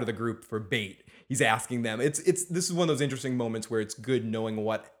part of the group for bait. He's asking them. This is one of those interesting moments where it's good knowing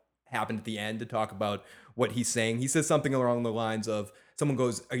what happened at the end to talk about what he's saying. He says something along the lines of, someone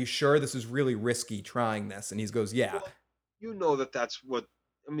goes, "Are you sure this is really risky trying this?" And he goes, "Yeah." Well, you know that's what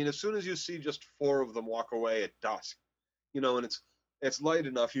I mean. As soon as you see just 4 of them walk away at dusk, and it's light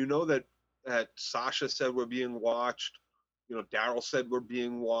enough, that Sasha said we're being watched. Daryl said we're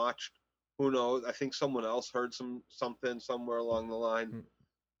being watched. Who knows? I think someone else heard something somewhere along the line.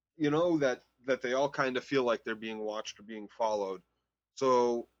 That they all kind of feel like they're being watched or being followed.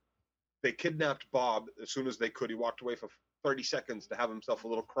 So they kidnapped Bob as soon as they could. He walked away for 30 seconds to have himself a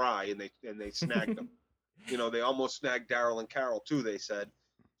little cry, and they snagged him. They almost snagged Daryl and Carol too, they said.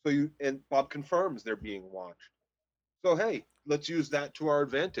 And Bob confirms they're being watched. So hey, let's use that to our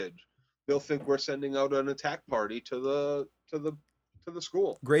advantage. They'll think we're sending out an attack party to the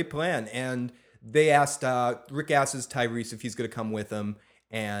school. Great plan. And they asked Rick asks Tyrese if he's going to come with them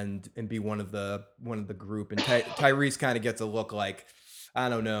and be one of the group, and Tyrese kind of gets a look like, I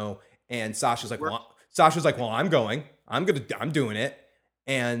don't know. And Sasha's like, well, I'm going. I'm doing it.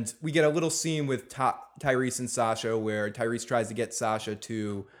 And we get a little scene with Tyrese and Sasha where Tyrese tries to get Sasha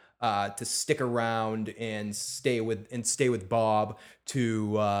to stick around and stay with Bob,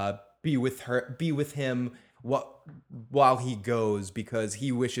 to be with him while he goes, because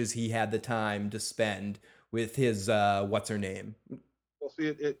he wishes he had the time to spend with his what's her name. Well, see,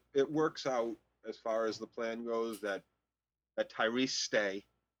 it works out as far as the plan goes that Tyrese stay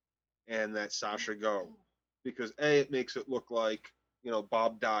and that Sasha go, because it makes it look like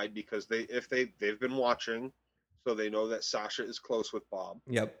Bob died, because they've been watching, so they know that Sasha is close with Bob.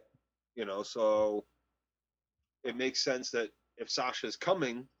 Yep. So it makes sense that if Sasha's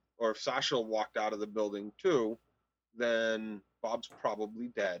coming, or if Sasha walked out of the building too, then Bob's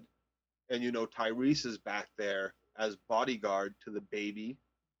probably dead. And Tyrese is back there as bodyguard to the baby,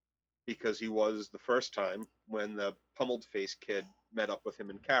 because he was the first time when the pummeled face kid met up with him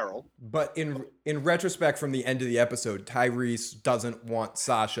and Carol. But in retrospect, from the end of the episode, Tyrese doesn't want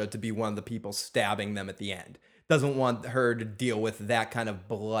Sasha to be one of the people stabbing them at the end. doesn't want her to deal with that kind of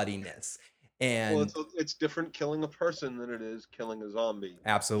bloodiness. Well, And it's different killing a person than it is killing a zombie.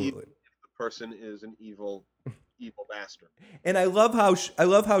 absolutely. Even if the person is an evil bastard. And I love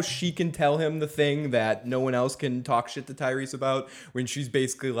how she can tell him the thing that no one else can talk shit to Tyrese about, when she's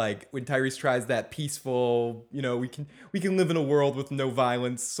basically like, when Tyrese tries that peaceful, we can live in a world with no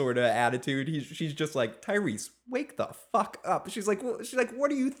violence sort of attitude. She's just like, Tyrese, wake the fuck up. She's like,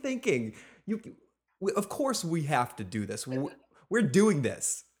 what are you thinking? Of course we have to do this. We're doing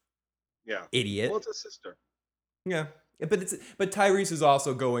this. Yeah. Idiot. Well, it's a sister. Yeah, but Tyrese is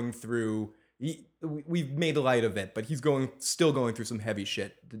also going through. We've made light of it, but he's still going through some heavy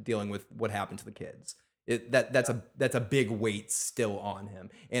shit, dealing with what happened to the kids. That's a big weight still on him.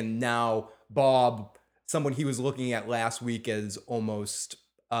 And now Bob, someone he was looking at last week as almost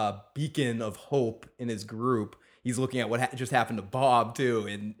a beacon of hope in his group, he's looking at what just happened to Bob too,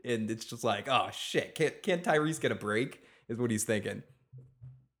 and it's just like, oh shit, can't Tyrese get a break? Is what he's thinking.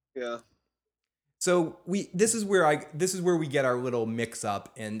 Yeah. So this is where we get our little mix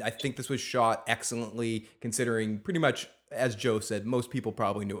up, and I think this was shot excellently, considering pretty much, as Joe said, most people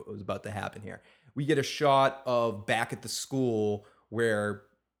probably knew what was about to happen here. We get a shot of back at the school where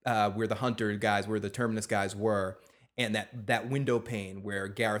the hunter guys, where the Terminus guys were, and that window pane where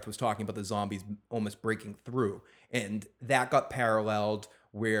Gareth was talking about the zombies almost breaking through, and that got paralleled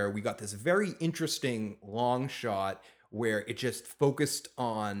where we got this very interesting long shot where it just focused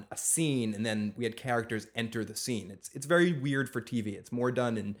on a scene, and then we had characters enter the scene. It's very weird for TV. It's more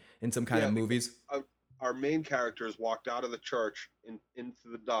done in some kind of movies. Our main characters walked out of the church into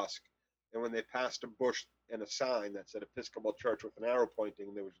the dusk, and when they passed a bush and a sign that said Episcopal Church with an arrow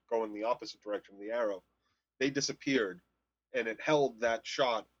pointing, they would go in the opposite direction of the arrow. They disappeared, and it held that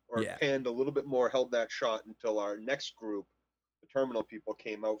shot, or panned a little bit more, held that shot until our next group, the terminal people,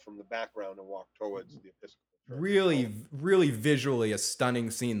 came out from the background and walked towards the Episcopal. Really visually a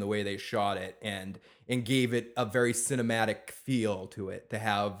stunning scene, the way they shot it, and gave it a very cinematic feel to it, to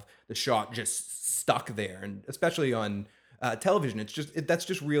have the shot just stuck there, and especially on television, that's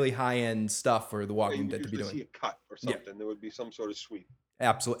just really high-end stuff for The Walking Dead to be doing. See a cut or something, there would be some sort of sweep.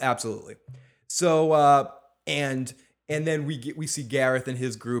 Absolutely. So and then we see Gareth and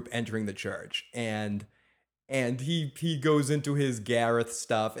his group entering the church, and he goes into his Gareth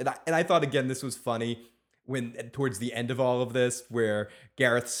stuff, and I thought, again, this was funny when towards the end of all of this, where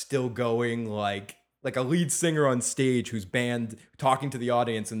Gareth's still going like a lead singer on stage who's band talking to the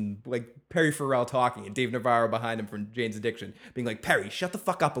audience, and like Perry Farrell talking, and Dave Navarro behind him from Jane's Addiction being like, Perry, shut the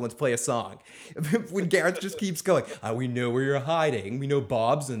fuck up and let's play a song. When Gareth just keeps going, we know where you're hiding. We know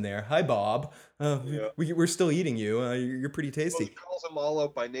Bob's in there. Hi, Bob. We're still eating you. You're pretty tasty. Well, he calls them all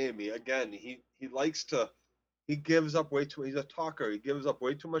out by name. He likes to. He gives up way too. He's a talker. He gives up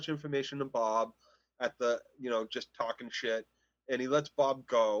way too much information to Bob at the, just talking shit, and he lets Bob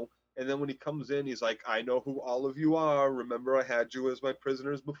go. And then when he comes in, he's like, I know who all of you are. Remember, I had you as my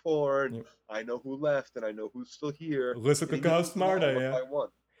prisoners before, and I know who left, and I know who's still here. Listen, how smart I am.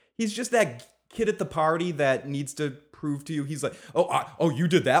 He's just that kid at the party that needs to prove to you. He's like, you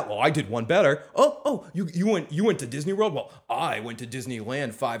did that. Well, I did one better. You went to Disney World. Well, I went to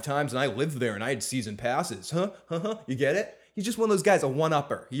Disneyland 5 times, and I lived there, and I had season passes. Huh? You get it? He's just one of those guys, a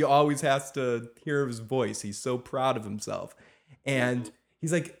one-upper. He always has to hear his voice. He's so proud of himself. And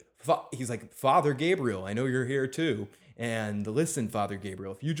he's like, Father Gabriel, I know you're here too. And listen, Father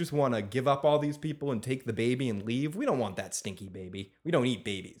Gabriel, if you just want to give up all these people and take the baby and leave, we don't want that stinky baby. We don't eat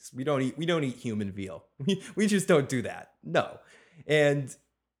babies. We don't eat human veal. We just don't do that. No. And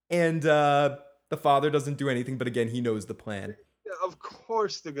the father doesn't do anything, but again, he knows the plan. Yeah, of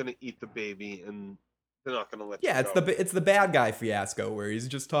course they're gonna eat the baby, and they're not gonna let. Yeah, it's the bad guy fiasco where he's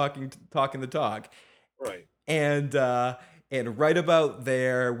just talking the talk. Right. And right about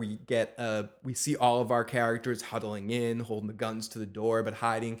there, we see all of our characters huddling in, holding the guns to the door, but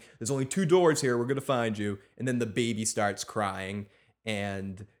hiding. There's only 2 doors here. We're going to find you. And then the baby starts crying,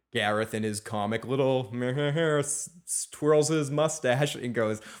 and Gareth, in his comic little twirls his mustache and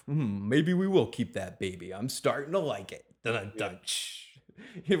goes, maybe we will keep that baby. I'm starting to like it. Dun-dun-dun.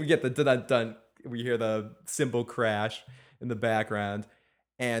 Here we get the dun-dun-dun. We hear the cymbal crash in the background,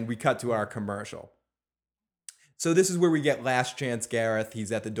 and we cut to our commercial. So this is where we get Last Chance Gareth.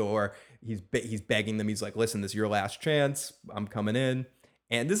 He's at the door. He's begging them. He's like, listen, this is your last chance. I'm coming in.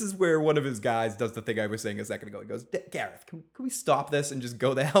 And this is where one of his guys does the thing I was saying a second ago. He goes, Gareth, can we stop this and just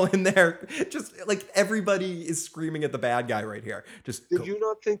go the hell in there? Just like everybody is screaming at the bad guy right here. Did you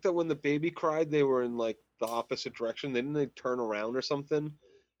not think that when the baby cried, they were in like the opposite direction? Didn't they turn around or something?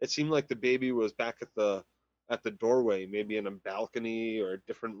 It seemed like the baby was back at at the doorway, maybe in a balcony or a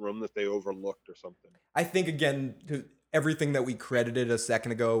different room that they overlooked or something. I think, again, to everything that we credited a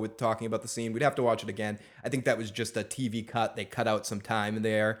second ago with talking about the scene, we'd have to watch it again. I think that was just a TV cut. They cut out some time in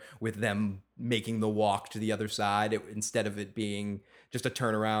there with them making the walk to the other side. Instead of it being just a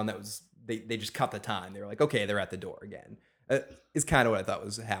turnaround, they just cut the time. They were like, okay, they're at the door again. Is kind of what I thought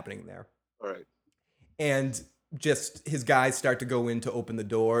was happening there. All right. And just his guys start to go in to open the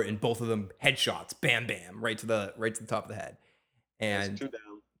door, and both of them headshots, bam, bam, right to the top of the head. And It's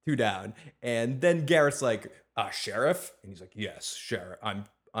two down. And then Garrett's like, Sheriff? And he's like, yes, Sheriff.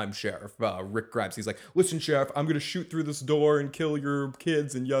 I'm Sheriff. Rick grabs. He's like, listen, Sheriff, I'm going to shoot through this door and kill your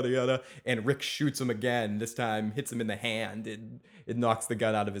kids and yada, yada. And Rick shoots him again. This time hits him in the hand. And it knocks the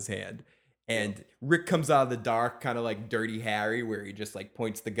gun out of his hand. And Rick comes out of the dark, kind of like Dirty Harry, where he just like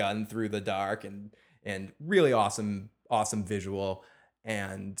points the gun through the dark, and really awesome visual.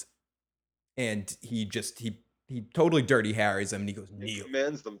 And he totally Dirty Harrys him, and he goes, He kneel.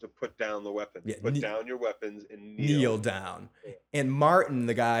 commands them to put down the weapons. Yeah, put down your weapons and Kneel down. And Martin,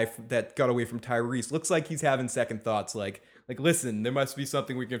 the guy that got away from Tyrese, looks like he's having second thoughts, like listen, there must be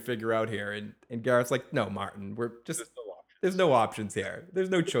something we can figure out here. And Garrett's like, no, Martin, we're just there's no options here. There's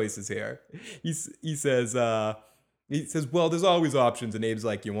no choices here. He says, well, there's always options. And Abe's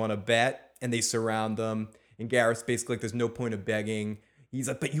like, you want to bet? And they surround them. And Garrett's basically like, there's no point of begging. He's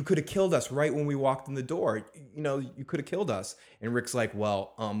like, but you could have killed us right when we walked in the door. You know, you could have killed us. And Rick's like,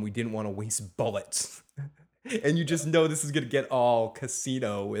 well, we didn't want to waste bullets. And you just know this is going to get all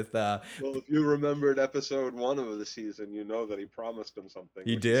casino with... Well, if you remembered episode 1 of the season, you know that he promised him something.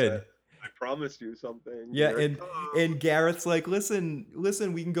 He did. Said, I promised you something. Yeah, and Garrett's like, listen,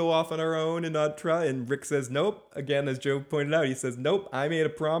 we can go off on our own and not try. And Rick says, nope. Again, as Joe pointed out, he says, nope, I made a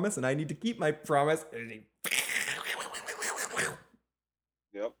promise and I need to keep my promise.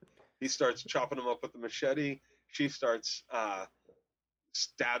 Yep. He starts chopping him up with the machete. She starts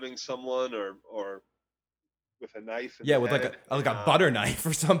stabbing someone or with a knife. Yeah, with like a butter knife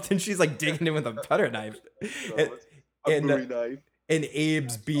or something. She's like digging him with a butter knife. Knife. And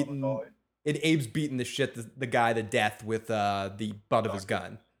Abe's beating the shit the guy to death with the butt of his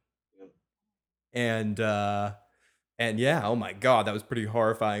gun. Yeah. And yeah, oh my god, that was pretty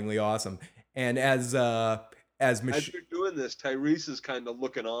horrifyingly awesome. And as you're doing this, Tyrese is kind of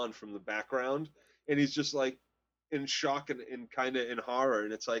looking on from the background, and he's just like in shock and kind of in horror.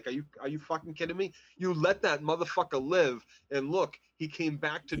 And it's like, are you fucking kidding me? You let that motherfucker live, and look, he came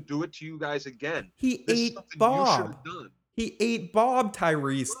back to do it to you guys again. He ate Bob. You should have done. He ate Bob,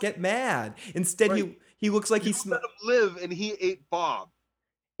 Tyrese. Get mad. Instead, right. he looks like he let him live, and he ate Bob.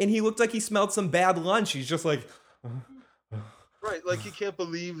 And he looked like he smelled some bad lunch. He's just like... Right, like he can't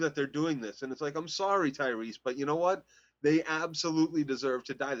believe that they're doing this. And it's like, I'm sorry, Tyrese, but you know what? They absolutely deserve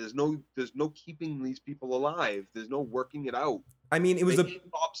to die. There's no keeping these people alive. There's no working it out. I mean, it was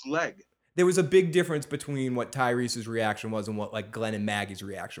Bob's leg. There was a big difference between what Tyrese's reaction was and what like Glenn and Maggie's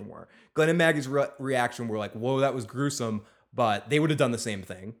reaction were. Glenn and Maggie's reaction were like, "Whoa, that was gruesome," but they would have done the same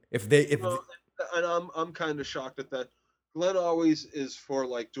thing and I'm kind of shocked at that. Glenn always is for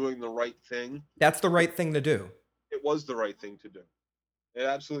like doing the right thing. That's the right thing to do. It was the right thing to do. It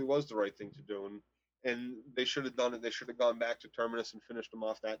absolutely was the right thing to do, and they should have done it. They should have gone back to Terminus and finished him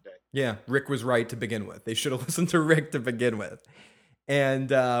off that day. Yeah, Rick was right to begin with. They should have listened to Rick to begin with.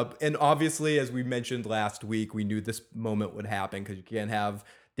 And obviously, as we mentioned last week, we knew this moment would happen because you can't have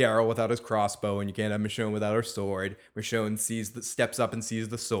Daryl without his crossbow, and you can't have Michonne without her sword. Michonne steps up and sees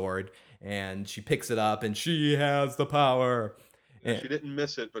the sword, and she picks it up, and she has the power. Yeah, she didn't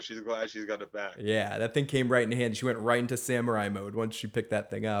miss it, but she's glad she's got it back. Yeah, that thing came right in hand. She went right into samurai mode once she picked that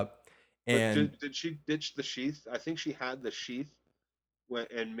thing up. And did she ditch the sheath? I think she had the sheath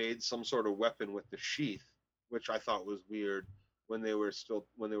and made some sort of weapon with the sheath, which I thought was weird when they were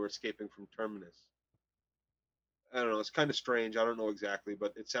escaping from Terminus. I don't know. It's kind of strange. I don't know exactly,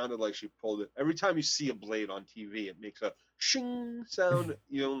 but it sounded like she pulled it. Every time you see a blade on TV, it makes a shing sound.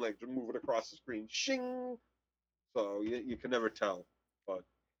 You know, like to move it across the screen, shing. So you can never tell, but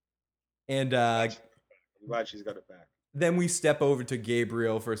I'm glad she's got it back. Then we step over to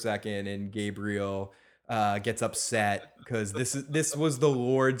Gabriel for a second, and Gabriel gets upset because this was the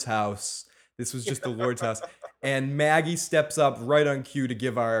Lord's house. This was just the Lord's house, and Maggie steps up right on cue to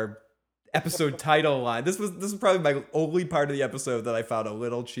give our episode title line. This was probably my only part of the episode that I found a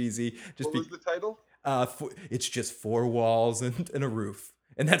little cheesy. What was the title? It's just 4 walls and a roof.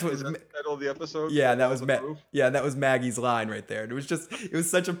 And that's what Is that the title of the episode? yeah, that Walls was on the Roof? that was Maggie's line right there. And it was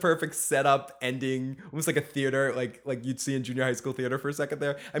such a perfect setup ending, almost like a theater, like you'd see in junior high school theater for a second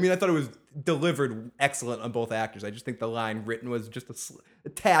there. I mean, I thought it was delivered excellent on both actors. I just think the line written was just a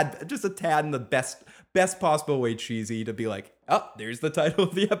tad in the best possible way cheesy to be like, oh, there's the title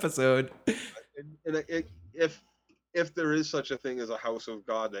of the episode. And if there is such a thing as a house of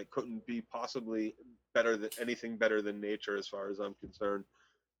God, that couldn't be possibly better than nature, as far as I'm concerned.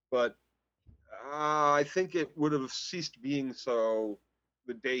 But I think it would have ceased being so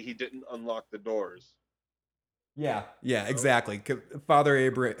the day he didn't unlock the doors. Yeah, exactly. Father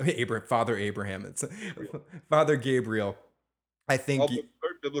Abraham. It's Father Gabriel. I think All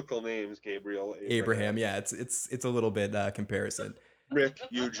biblical names: Gabriel, Abraham. Yeah, it's a little bit comparison. Rick,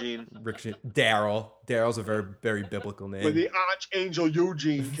 Eugene. Daryl. Daryl's a very biblical name. When the Archangel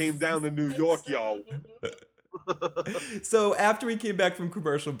Eugene came down to New York, yo. So after we came back from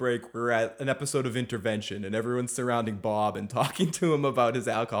commercial break, we're at an episode of Intervention, and everyone's surrounding Bob and talking to him about his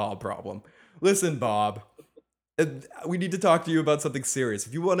alcohol problem. Listen, Bob, we need to talk to you about something serious.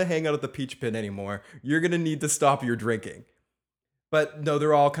 If you want to hang out at the Peach Pit anymore, you're going to need to stop your drinking. But no,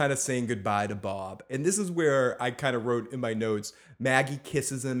 they're all kind of saying goodbye to Bob. And this is where I kind of wrote in my notes, Maggie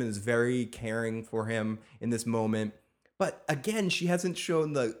kisses him and is very caring for him in this moment. But again, she hasn't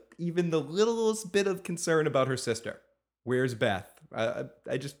shown even the littlest bit of concern about her sister. Where's Beth?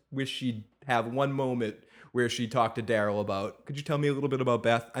 I just wish she'd have one moment where she talked to Daryl about, could you tell me a little bit about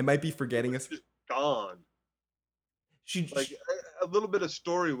Beth? I might be forgetting us. Gone. A little bit of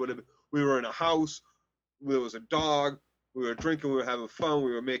story would have. We were in a house. There was a dog. We were drinking. We were having fun.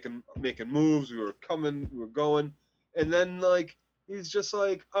 We were making moves. We were coming. We were going. And then he's just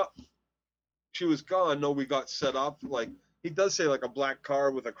like, oh, she was gone. No, we got set up. Like he does say, like a black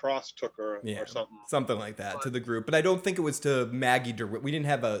car with a cross took her or something like that to the group. But I don't think it was to Maggie. We didn't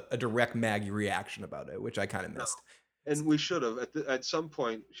have a direct Maggie reaction about it, which I kind of missed. No. And we should have at some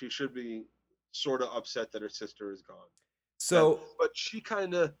point. She should be sort of upset that her sister is gone. So, but she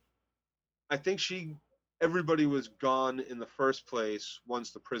kind of, I think everybody was gone in the first place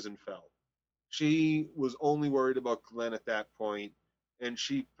once the prison fell. She was only worried about Glenn at that point, and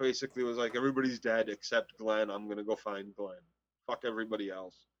she basically was like, everybody's dead except Glenn. I'm gonna go find Glenn. Fuck everybody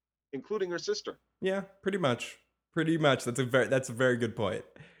else, including her sister. Yeah, pretty much. That's a very good point.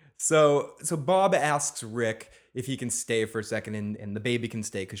 So Bob asks Rick if he can stay for a second, and the baby can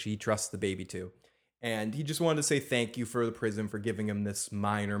stay because she trusts the baby too. And he just wanted to say thank you for the prison for giving him this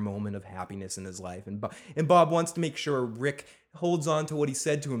minor moment of happiness in his life. And Bob wants to make sure Rick holds on to what he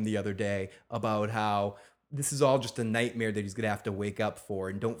said to him the other day about how this is all just a nightmare that he's going to have to wake up for.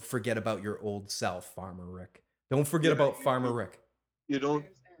 And don't forget about your old self, Farmer Rick. Don't forget about Farmer Rick. You don't,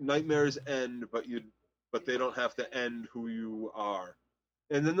 nightmares end, but they don't have to end who you are.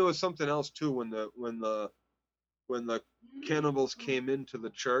 And then there was something else too when the cannibals came into the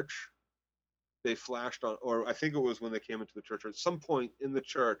church. They flashed on, or I think it was when they came into the church, or at some point in the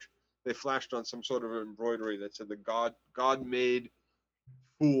church, they flashed on some sort of embroidery that said that God made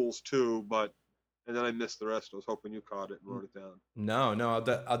fools too, and then I missed the rest. I was hoping you caught it and wrote it down. No,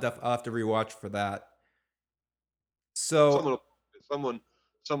 I'll have to rewatch for that. So someone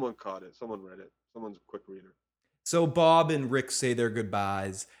caught it. Someone read it. Someone's a quick reader. So Bob and Rick say their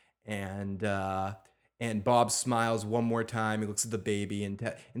goodbyes, and Bob smiles one more time. He looks at the baby and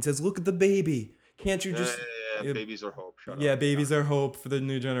says, "Look at the baby. Can't you just?" Yeah, babies are hope. Shut up. Babies are hope for the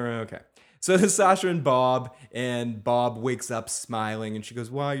new generation. Okay. So Sasha and Bob wakes up smiling, and she goes,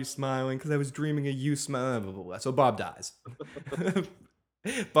 "Why are you smiling?" "Because I was dreaming of you smiling." Blah, blah, blah. So Bob dies.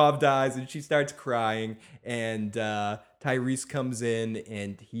 Bob dies, and she starts crying, and Tyrese comes in,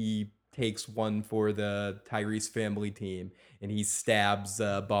 and he takes one for the Tyrese family team, and he stabs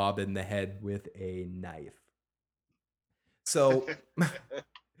Bob in the head with a knife. So,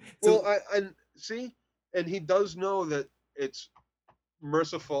 well, I see, and he does know that it's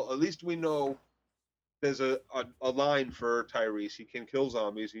merciful. At least we know there's a line for Tyrese. He can kill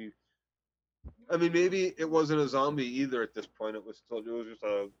zombies. I mean, maybe it wasn't a zombie either at this point. It was just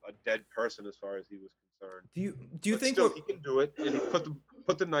a dead person as far as he was concerned. Do you think he can do it? And he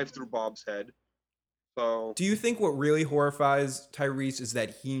put the knife through Bob's head. So do you think what really horrifies Tyrese is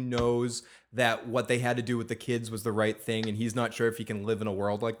that he knows that what they had to do with the kids was the right thing, and he's not sure if he can live in a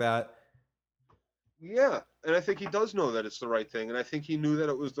world like that? Yeah, and I think he does know that it's the right thing, and I think he knew that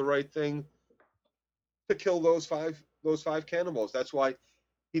it was the right thing to kill those five cannibals. That's why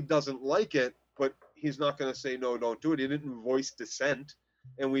he doesn't like it, but he's not going to say no, don't do it. He didn't voice dissent,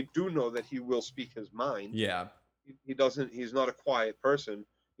 and we do know that he will speak his mind. Yeah, he doesn't. He's not a quiet person.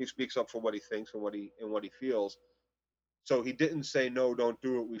 He speaks up for what he thinks and what he feels. So he didn't say, no, don't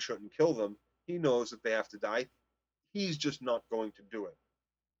do it, we shouldn't kill them. He knows that they have to die. He's just not going to do it.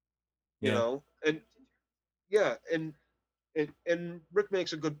 You Yeah. know? And yeah, and Rick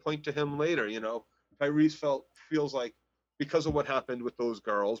makes a good point to him later, Tyrese feels like because of what happened with those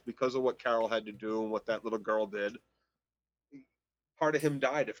girls, because of what Carol had to do and what that little girl did, part of him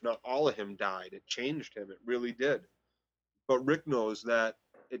died, if not all of him died. It changed him. It really did. But Rick knows that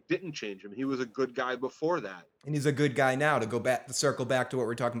it didn't change him. He was a good guy before that. And he's a good guy now. To circle back to what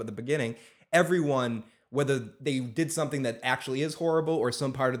we are talking about at the beginning, everyone, whether they did something that actually is horrible or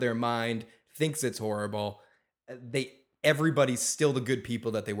some part of their mind thinks it's horrible, everybody's still the good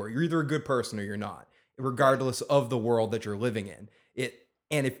people that they were. You're either a good person or you're not, regardless of the world that you're living in.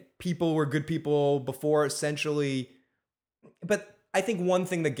 And if people were good people before, essentially, but I think one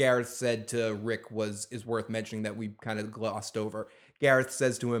thing that Gareth said to Rick is worth mentioning that we kind of glossed over. Gareth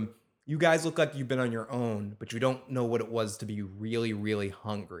says to him, "You guys look like you've been on your own, but you don't know what it was to be really, really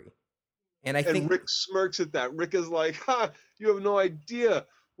hungry." And I think Rick smirks at that. Rick is like, "Ha! You have no idea.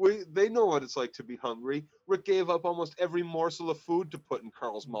 They know what it's like to be hungry." Rick gave up almost every morsel of food to put in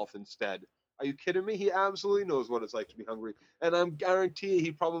Carl's mouth instead. Are you kidding me? He absolutely knows what it's like to be hungry. And I'm guaranteeing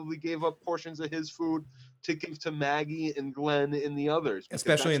he probably gave up portions of his food to give to Maggie and Glenn and the others.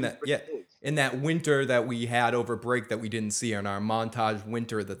 Especially in that winter that we had over break that we didn't see in our montage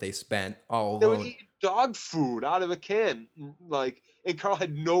winter that they spent all alone. They were eating dog food out of a can. And Carl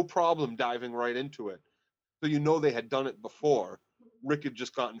had no problem diving right into it. So they had done it before. Rick had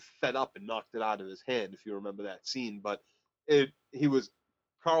just gotten fed up and knocked it out of his hand, if you remember that scene. But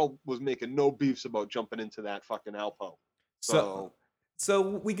Carl was making no beefs about jumping into that fucking Alpo. So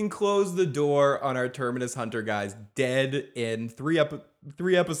we can close the door on our Terminus Hunter guys dead in three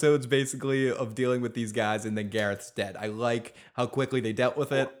episodes basically of dealing with these guys, and then Gareth's dead. I like how quickly they dealt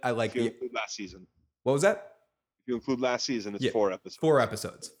with it. I like if you include last season. What was that? If you include last season, it's 4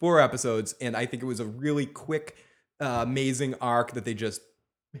 episodes. 4 episodes, and I think it was a really quick, amazing arc that they just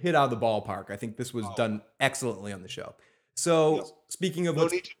hit out of the ballpark. I think this was done excellently on the show. So speaking of, no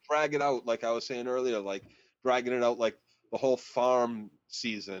need to drag it out like I was saying earlier, like dragging it out like the whole farm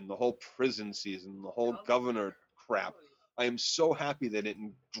season, the whole prison season, the whole governor crap. I am so happy they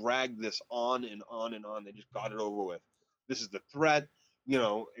didn't drag this on and on and on. They just got it over with. This is the threat.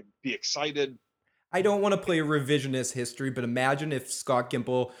 Be excited. I don't want to play revisionist history, but imagine if Scott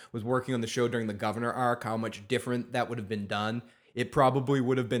Gimple was working on the show during the governor arc, how much different that would have been done. It probably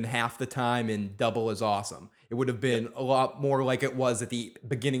would have been half the time and double as awesome. It would have been a lot more like it was at the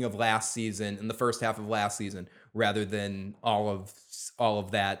beginning of last season, in the first half of last season, rather than all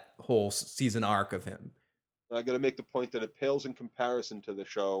of that whole season arc of him. I got to make the point that it pales in comparison to the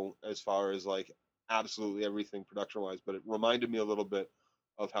show as far as like absolutely everything production-wise, but it reminded me a little bit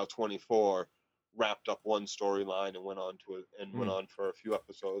of how 24 wrapped up one storyline and went on to it and went on for a few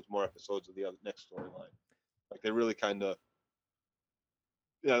more episodes of the next storyline. Like they really kind of.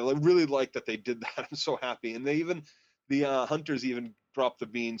 Yeah, I really like that they did that. I'm so happy. And the hunters even dropped the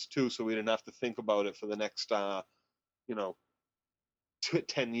beans too, so we didn't have to think about it for the next, 10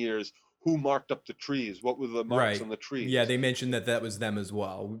 years. Who marked up the trees? What were the marks on the trees? Yeah, they mentioned that was them as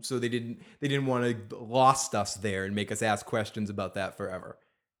well. So they didn't want to lost us there and make us ask questions about that forever.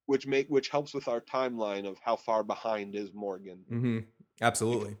 Which helps with our timeline of how far behind is Morgan. Mm-hmm.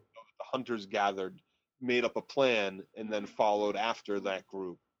 Absolutely. The hunters gathered, made up a plan, and then followed after that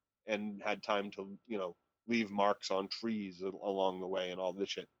group and had time to leave marks on trees along the way and all this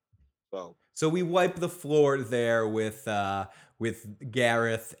shit. So we wipe the floor there with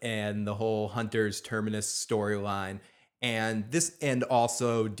Gareth and the whole Hunter's Terminus storyline, and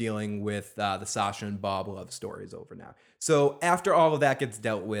also dealing with the Sasha and Bob love stories over now. So after all of that gets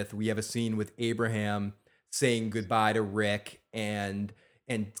dealt with, we have a scene with Abraham saying goodbye to Rick and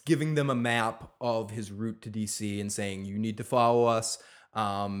giving them a map of his route to DC and saying, you need to follow us.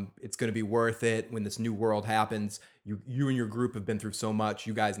 It's going to be worth it when this new world happens. You and your group have been through so much.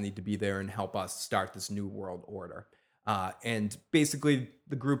 You guys need to be there and help us start this new world order. And basically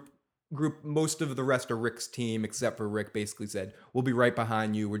the group, most of the rest of Rick's team, except for Rick, basically said, we'll be right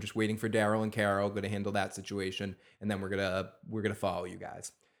behind you. We're just waiting for Daryl and Carol, going to handle that situation. And then we're going to follow you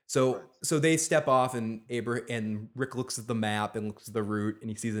guys. So they step off, and Rick looks at the map and looks at the route, and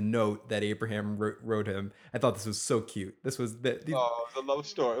he sees a note that Abraham wrote him. I thought this was so cute. This was it was a love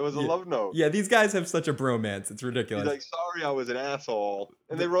story. It was a love note. Yeah, these guys have such a bromance. It's ridiculous. He's like, sorry, I was an asshole,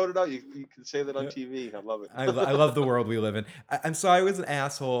 and they wrote it out. You can say that on TV. I love it. I love the world we live in. I'm sorry, I was an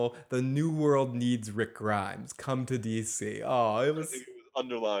asshole. The new world needs Rick Grimes. Come to DC. Oh, it was. I think it was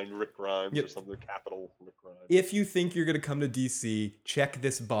underlined Rick Grimes or something. Capital Rick Grimes. If you think you're going to come to DC, check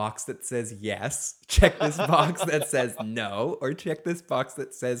this box that says yes, check this box that says no, or check this box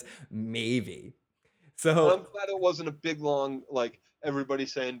that says maybe. I'm So, glad it wasn't a big long like everybody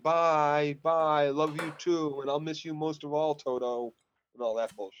saying bye, bye, love you too, and I'll miss you most of all, Toto, and all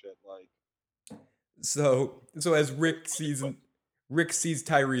that bullshit. Like, so as Rick sees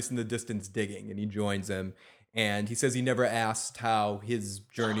Tyrese in the distance digging, and he joins him, and he says he never asked how his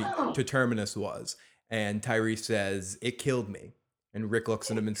journey to Terminus was, and Tyrese says it killed me, and Rick looks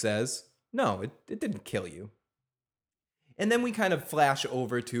at him and says, "No, it didn't kill you." And then we kind of flash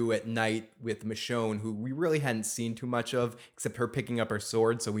over to at night with Michonne, who we really hadn't seen too much of, except her picking up her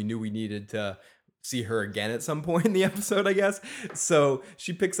sword, so we knew we needed to see her again at some point in the episode, I guess. So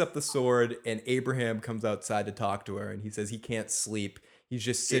she picks up the sword, and Abraham comes outside to talk to her, and he says he can't sleep. He's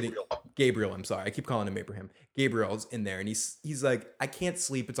just sitting. Gabriel, I'm sorry. I keep calling him Abraham. Gabriel's in there, and he's like, I can't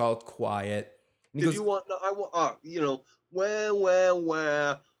sleep. It's all quiet. And he goes, you want? No, I want.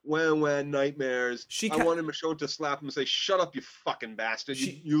 When nightmares. I wanted Michonne to slap him and say, "Shut up, you fucking bastard!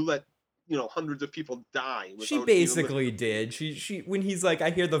 You let hundreds of people die." She basically did. She when he's like, I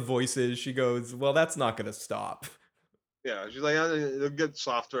hear the voices. She goes, "Well, that's not gonna stop." Yeah, she's like, "It'll get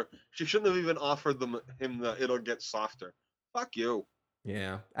softer." She shouldn't have even offered him the "it'll get softer." Fuck you.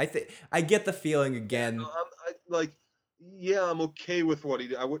 Yeah, I get the feeling again. I'm okay with what he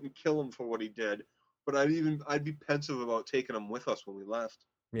did. I wouldn't kill him for what he did, but I'd be pensive about taking him with us when we left.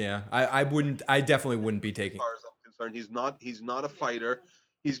 Yeah, I definitely wouldn't be taking. As far as I'm concerned, he's not a fighter.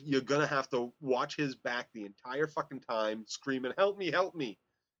 You're gonna have to watch his back the entire fucking time, screaming, "Help me, help me!"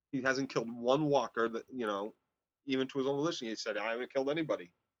 He hasn't killed one walker that even to his own volition. He said, "I haven't killed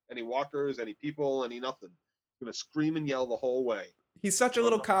anybody, any walkers, any people, any nothing." He's gonna scream and yell the whole way. He's such a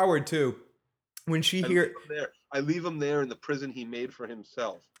little coward too. When I leave him there in the prison he made for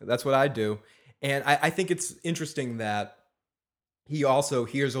himself. That's what I do, and I think it's interesting that he also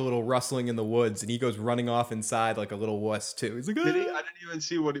hears a little rustling in the woods, and he goes running off inside like a little wuss too. He's like, Did he? I didn't even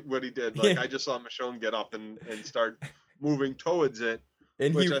see what he did. Like, I just saw Michonne get up and start moving towards it,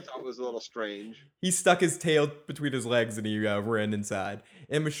 which I thought was a little strange. He stuck his tail between his legs and he ran inside.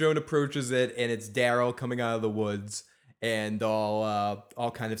 And Michonne approaches it, and it's Daryl coming out of the woods, and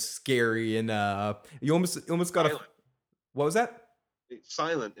all kind of scary, and you almost got Silent. What was that?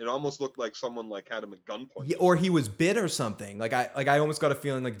 Silent. It almost looked like someone had him at gunpoint. Yeah, or he was bit or something. I almost got a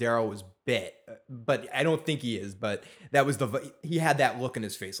feeling like Daryl was bit, but I don't think he is. But that was he had that look in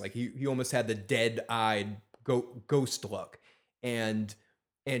his face, like he almost had the dead-eyed ghost look. And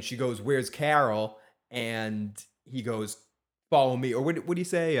she goes, "Where's Carol?" And he goes, "Follow me." Or what do you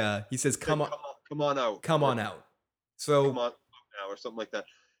say? He says, "Come on out." Come on out. So come on now, or something like that.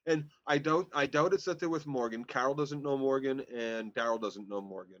 And I doubt it's that they're with Morgan. Carol doesn't know Morgan, and Daryl doesn't know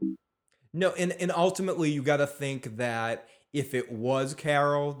Morgan. No, and ultimately you got to think that if it was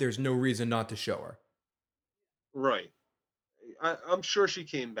Carol, there's no reason not to show her. Right. I'm sure she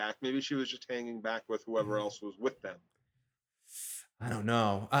came back. Maybe she was just hanging back with whoever else was with them. I don't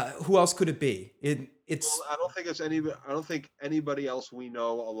know. Who else could it be? Well, I don't think anybody else we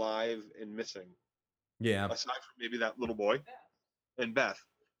know alive and missing. Yeah. Aside from maybe that little boy and Beth.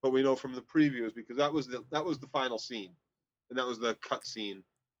 But we know from the previews, because that was the final scene, and that was the cut scene,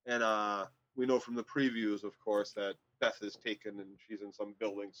 and we know from the previews, of course, that Beth is taken and she's in some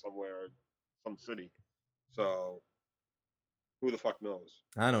building somewhere, some city. So who the fuck knows?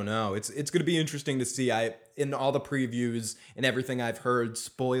 I don't know. It's going to be interesting to see. In all the previews and everything I've heard,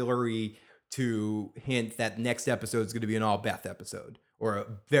 spoilery to hint that next episode is going to be an all Beth episode, or a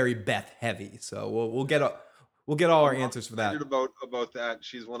very Beth heavy. So we'll get all our answers for that. About that,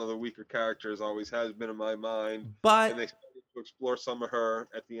 she's one of the weaker characters, always has been in my mind. But and they started to explore some of her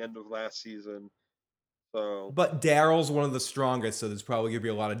at the end of last season. So, but Daryl's one of the strongest, so there's probably gonna be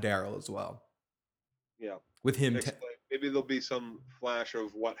a lot of Daryl as well. Yeah, with him. Maybe there'll be some flash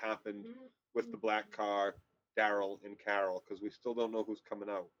of what happened with the black car, Daryl and Carol, because we still don't know who's coming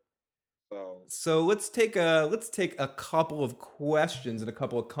out. So let's take a couple of questions and a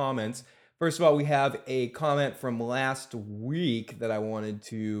couple of comments. First of all, we have a comment from last week that I wanted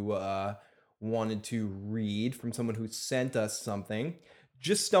to read from someone who sent us something.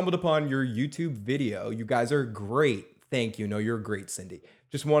 Just stumbled upon your YouTube video. You guys are great. Thank you. No, you're great, Cindy.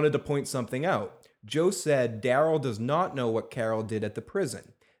 Just wanted to point something out. Joe said Daryl does not know what Carol did at the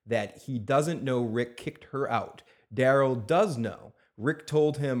prison, that he doesn't know Rick kicked her out. Daryl does know. Rick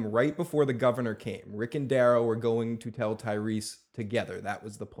told him right before the governor came. Rick and Daryl were going to tell Tyrese together. That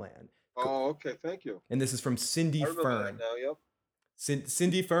was the plan. Oh, okay. Thank you. And this is from Cindy Fern. Now, yep.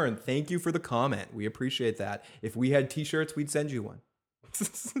 Cindy Fern, thank you for the comment. We appreciate that. If we had t-shirts, we'd send you one.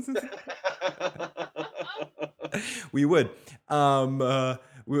 We would.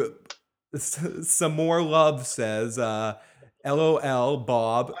 We, some more love says, LOL,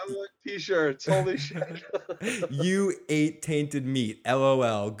 Bob. I like t-shirts. Holy shit. You ate tainted meat.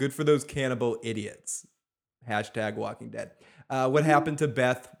 LOL. Good for those cannibal idiots. Hashtag Walking Dead. What happened to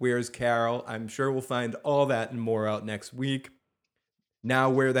Beth? Where's Carol? I'm sure we'll find all that and more out next week. Now,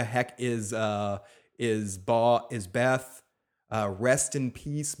 where the heck is Beth? Rest in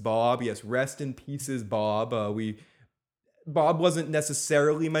peace, Bob. Yes, rest in pieces, Bob. Bob wasn't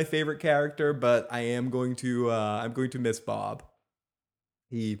necessarily my favorite character, but I'm going to miss Bob.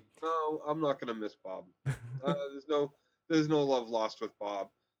 No, I'm not gonna miss Bob. There's no love lost with Bob.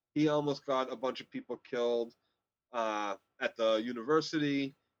 He almost got a bunch of people killed at the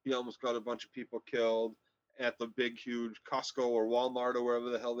university. He almost got a bunch of people killed at the big, huge Costco or Walmart or wherever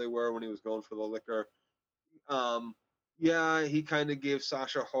the hell they were when he was going for the liquor. Yeah, he kind of gave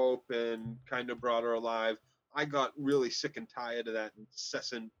Sasha hope and kind of brought her alive. I got really sick and tired of that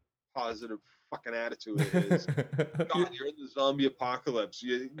incessant positive fucking attitude of his. God, you're in the zombie apocalypse.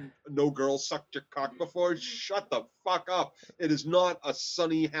 No girl sucked your cock before? Shut the fuck up. It is not a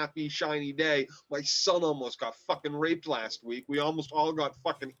sunny, happy, shiny day. My son almost got fucking raped last week. We almost all got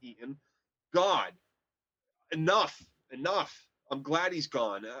fucking eaten. God, enough. I'm glad he's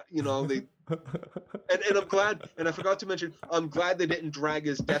gone. And I'm glad, and I forgot to mention, I'm glad they didn't drag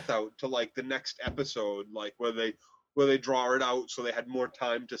his death out to like the next episode, like where they draw it out so they had more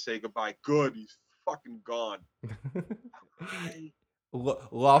time to say goodbye. Good, he's fucking gone.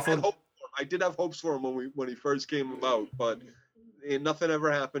 Lawful. I did have hopes for him when he first came about, but nothing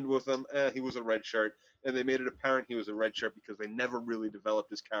ever happened with him. He was a red shirt, and they made it apparent he was a red shirt because they never really developed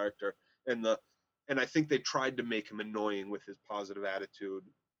his character, and I think they tried to make him annoying with his positive attitude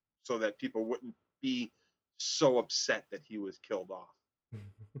so that people wouldn't be so upset that he was killed off.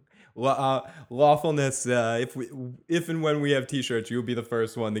 Lawfulness. If and when we have T-shirts, you'll be the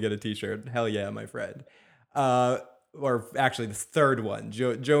first one to get a T-shirt. Hell yeah, my friend. Or actually, the third one.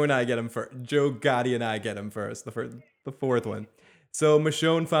 Joe and I get him first. Joe Gotti and I get him first. The fourth one. So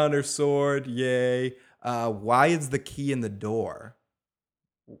Michonne found her sword. Yay. Why is the key in the door?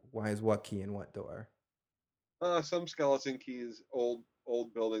 Why is what key in what door? Some skeleton keys, old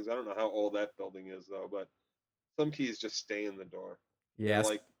buildings. I don't know how old that building is though, but some keys just stay in the door. Yes.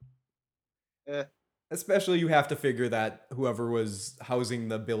 Like, Especially you have to figure that whoever was housing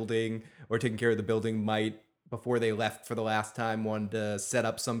the building or taking care of the building might, before they left for the last time, wanted to set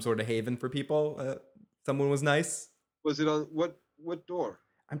up some sort of haven for people. Someone was nice. Was it on what door?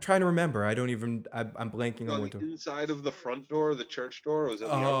 I'm trying to remember. I'm blanking on what door. Inside of the front door, the church door, or was it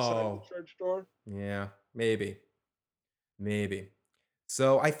the outside of the church door? Yeah, maybe.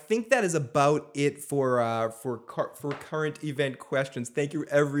 So I think that is about it for current event questions. Thank you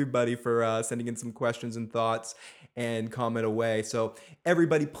everybody for sending in some questions and thoughts and comment away. So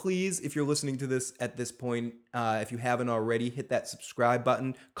everybody, please, if you're listening to this at this point, if you haven't already, hit that subscribe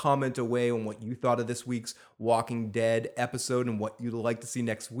button, comment away on what you thought of this week's Walking Dead episode and what you'd like to see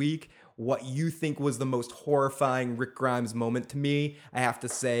next week. What you think was the most horrifying Rick Grimes moment. To me, I have to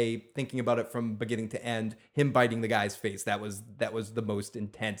say, thinking about it from beginning to end, him biting the guy's face, that was the most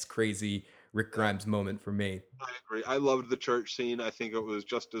intense, crazy Rick Grimes moment for me. I agree. I loved the church scene. I think it was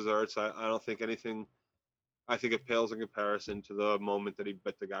just desserts. I don't think anything. I think it pales in comparison to the moment that he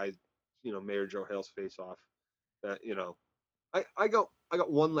bit the guy, Mayor Joe Hale's face off. That I got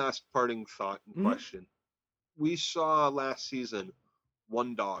one last parting thought and question. We saw last season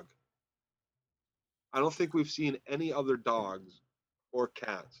one dog. I don't think we've seen any other dogs or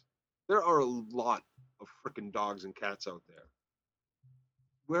cats. There are a lot of freaking dogs and cats out there.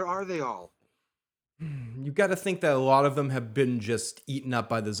 Where are they all? You got to think that a lot of them have been just eaten up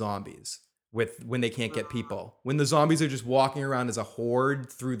by the zombies when they can't get people. When the zombies are just walking around as a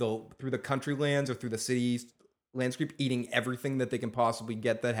horde through the country lands or through the city landscape, eating everything that they can possibly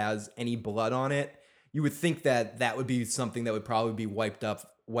get that has any blood on it, you would think that would be something that would probably be wiped out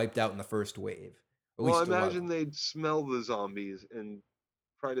in the first wave. Well, I imagine they'd smell the zombies and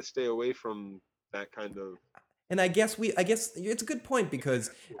try to stay away from that kind of. And I guess it's a good point because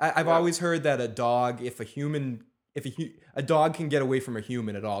I've always heard that a dog, if a dog can get away from a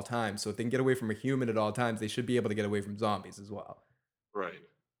human at all times. So if they can get away from a human at all times, they should be able to get away from zombies as well. Right.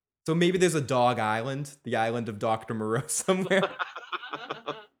 So maybe there's a dog island, the island of Dr. Moreau somewhere.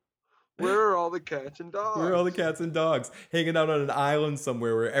 Where are all the cats and dogs? Where are all the cats and dogs? Hanging out on an island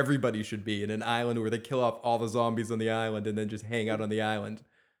somewhere where everybody should be, in an island where they kill off all the zombies on the island and then just hang out on the island.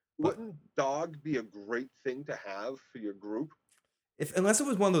 Wouldn't dog be a great thing to have for your group? Unless it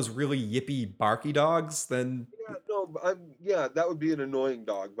was one of those really yippy, barky dogs, then... Yeah, that would be an annoying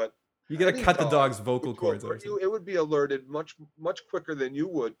dog, but You gotta Any cut the dog dog's vocal would cords. alert you. It would be alerted much quicker than you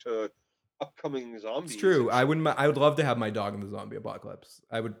would to upcoming zombies. It's true. and I shit, wouldn't. I would love to have my dog in the zombie apocalypse.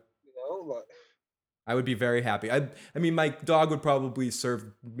 You know, like, I would be very happy. I mean, my dog would probably serve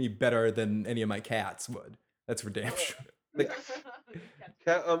me better than any of my cats would. That's for damn sure. The,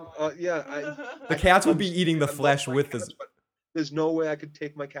 yeah. the cats would be I'm eating the sorry, I love flesh my with cats, the. but there's no way I could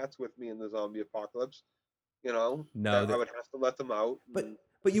take my cats with me in the zombie apocalypse. You know, No, I would have to let them out.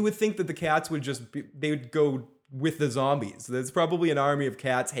 But you would think that the cats would just be, they would go with the zombies. There's probably an army of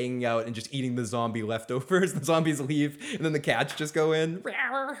cats hanging out and just eating the zombie leftovers. The zombies leave, and then the cats just go in.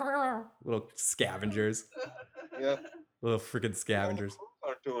 Little scavengers. Yeah. Little freaking scavengers.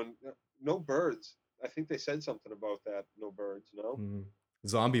 Aren't doing no birds. I think they said something about that. No birds. No.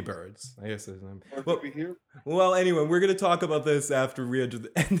 Zombie birds. I guess there's Aren't we here? Well, anyway, we're going to talk about this after we end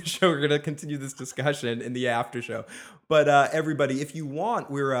the show. We're going to continue this discussion in the after show. But everybody, if you want,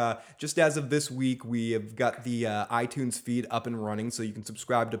 we're just as of this week, we have got the iTunes feed up and running, so you can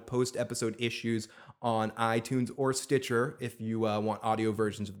subscribe to post-episode issues on iTunes or Stitcher if you want audio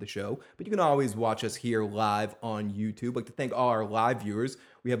versions of the show. But you can always watch us here live on YouTube. I'd like to thank all our live viewers.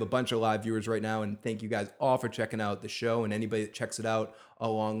 We have a bunch of live viewers right now, and thank you guys all for checking out the show, and anybody that checks it out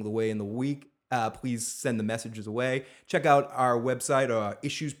along the way in the week. Please send the messages away. Check out our website,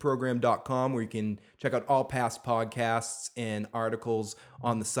 issuesprogram.com, where you can check out all past podcasts and articles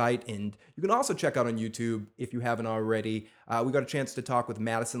on the site. And you can also check out on YouTube if you haven't already. We got a chance to talk with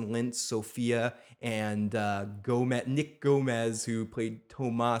Madison Lintz, Sophia, and Nick Gomez, who played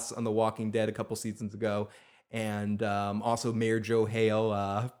Tomas on The Walking Dead a couple seasons ago. And also Mayor Joe Hale,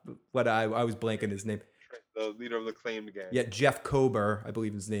 I was blanking his name. The leader of the claimed gang. Yeah, Jeff Kober, I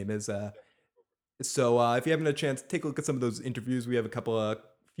believe his name is. So if you haven't had a chance, take a look at some of those interviews. We have a couple of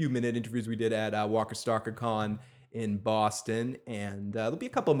few-minute interviews we did at Walker Stalker Con in Boston. And there'll be a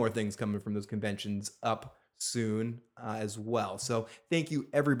couple more things coming from those conventions up soon as well. So thank you,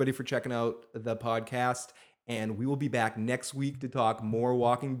 everybody, for checking out the podcast. And we will be back next week to talk more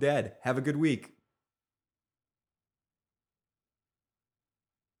Walking Dead. Have a good week.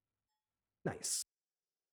 Nice.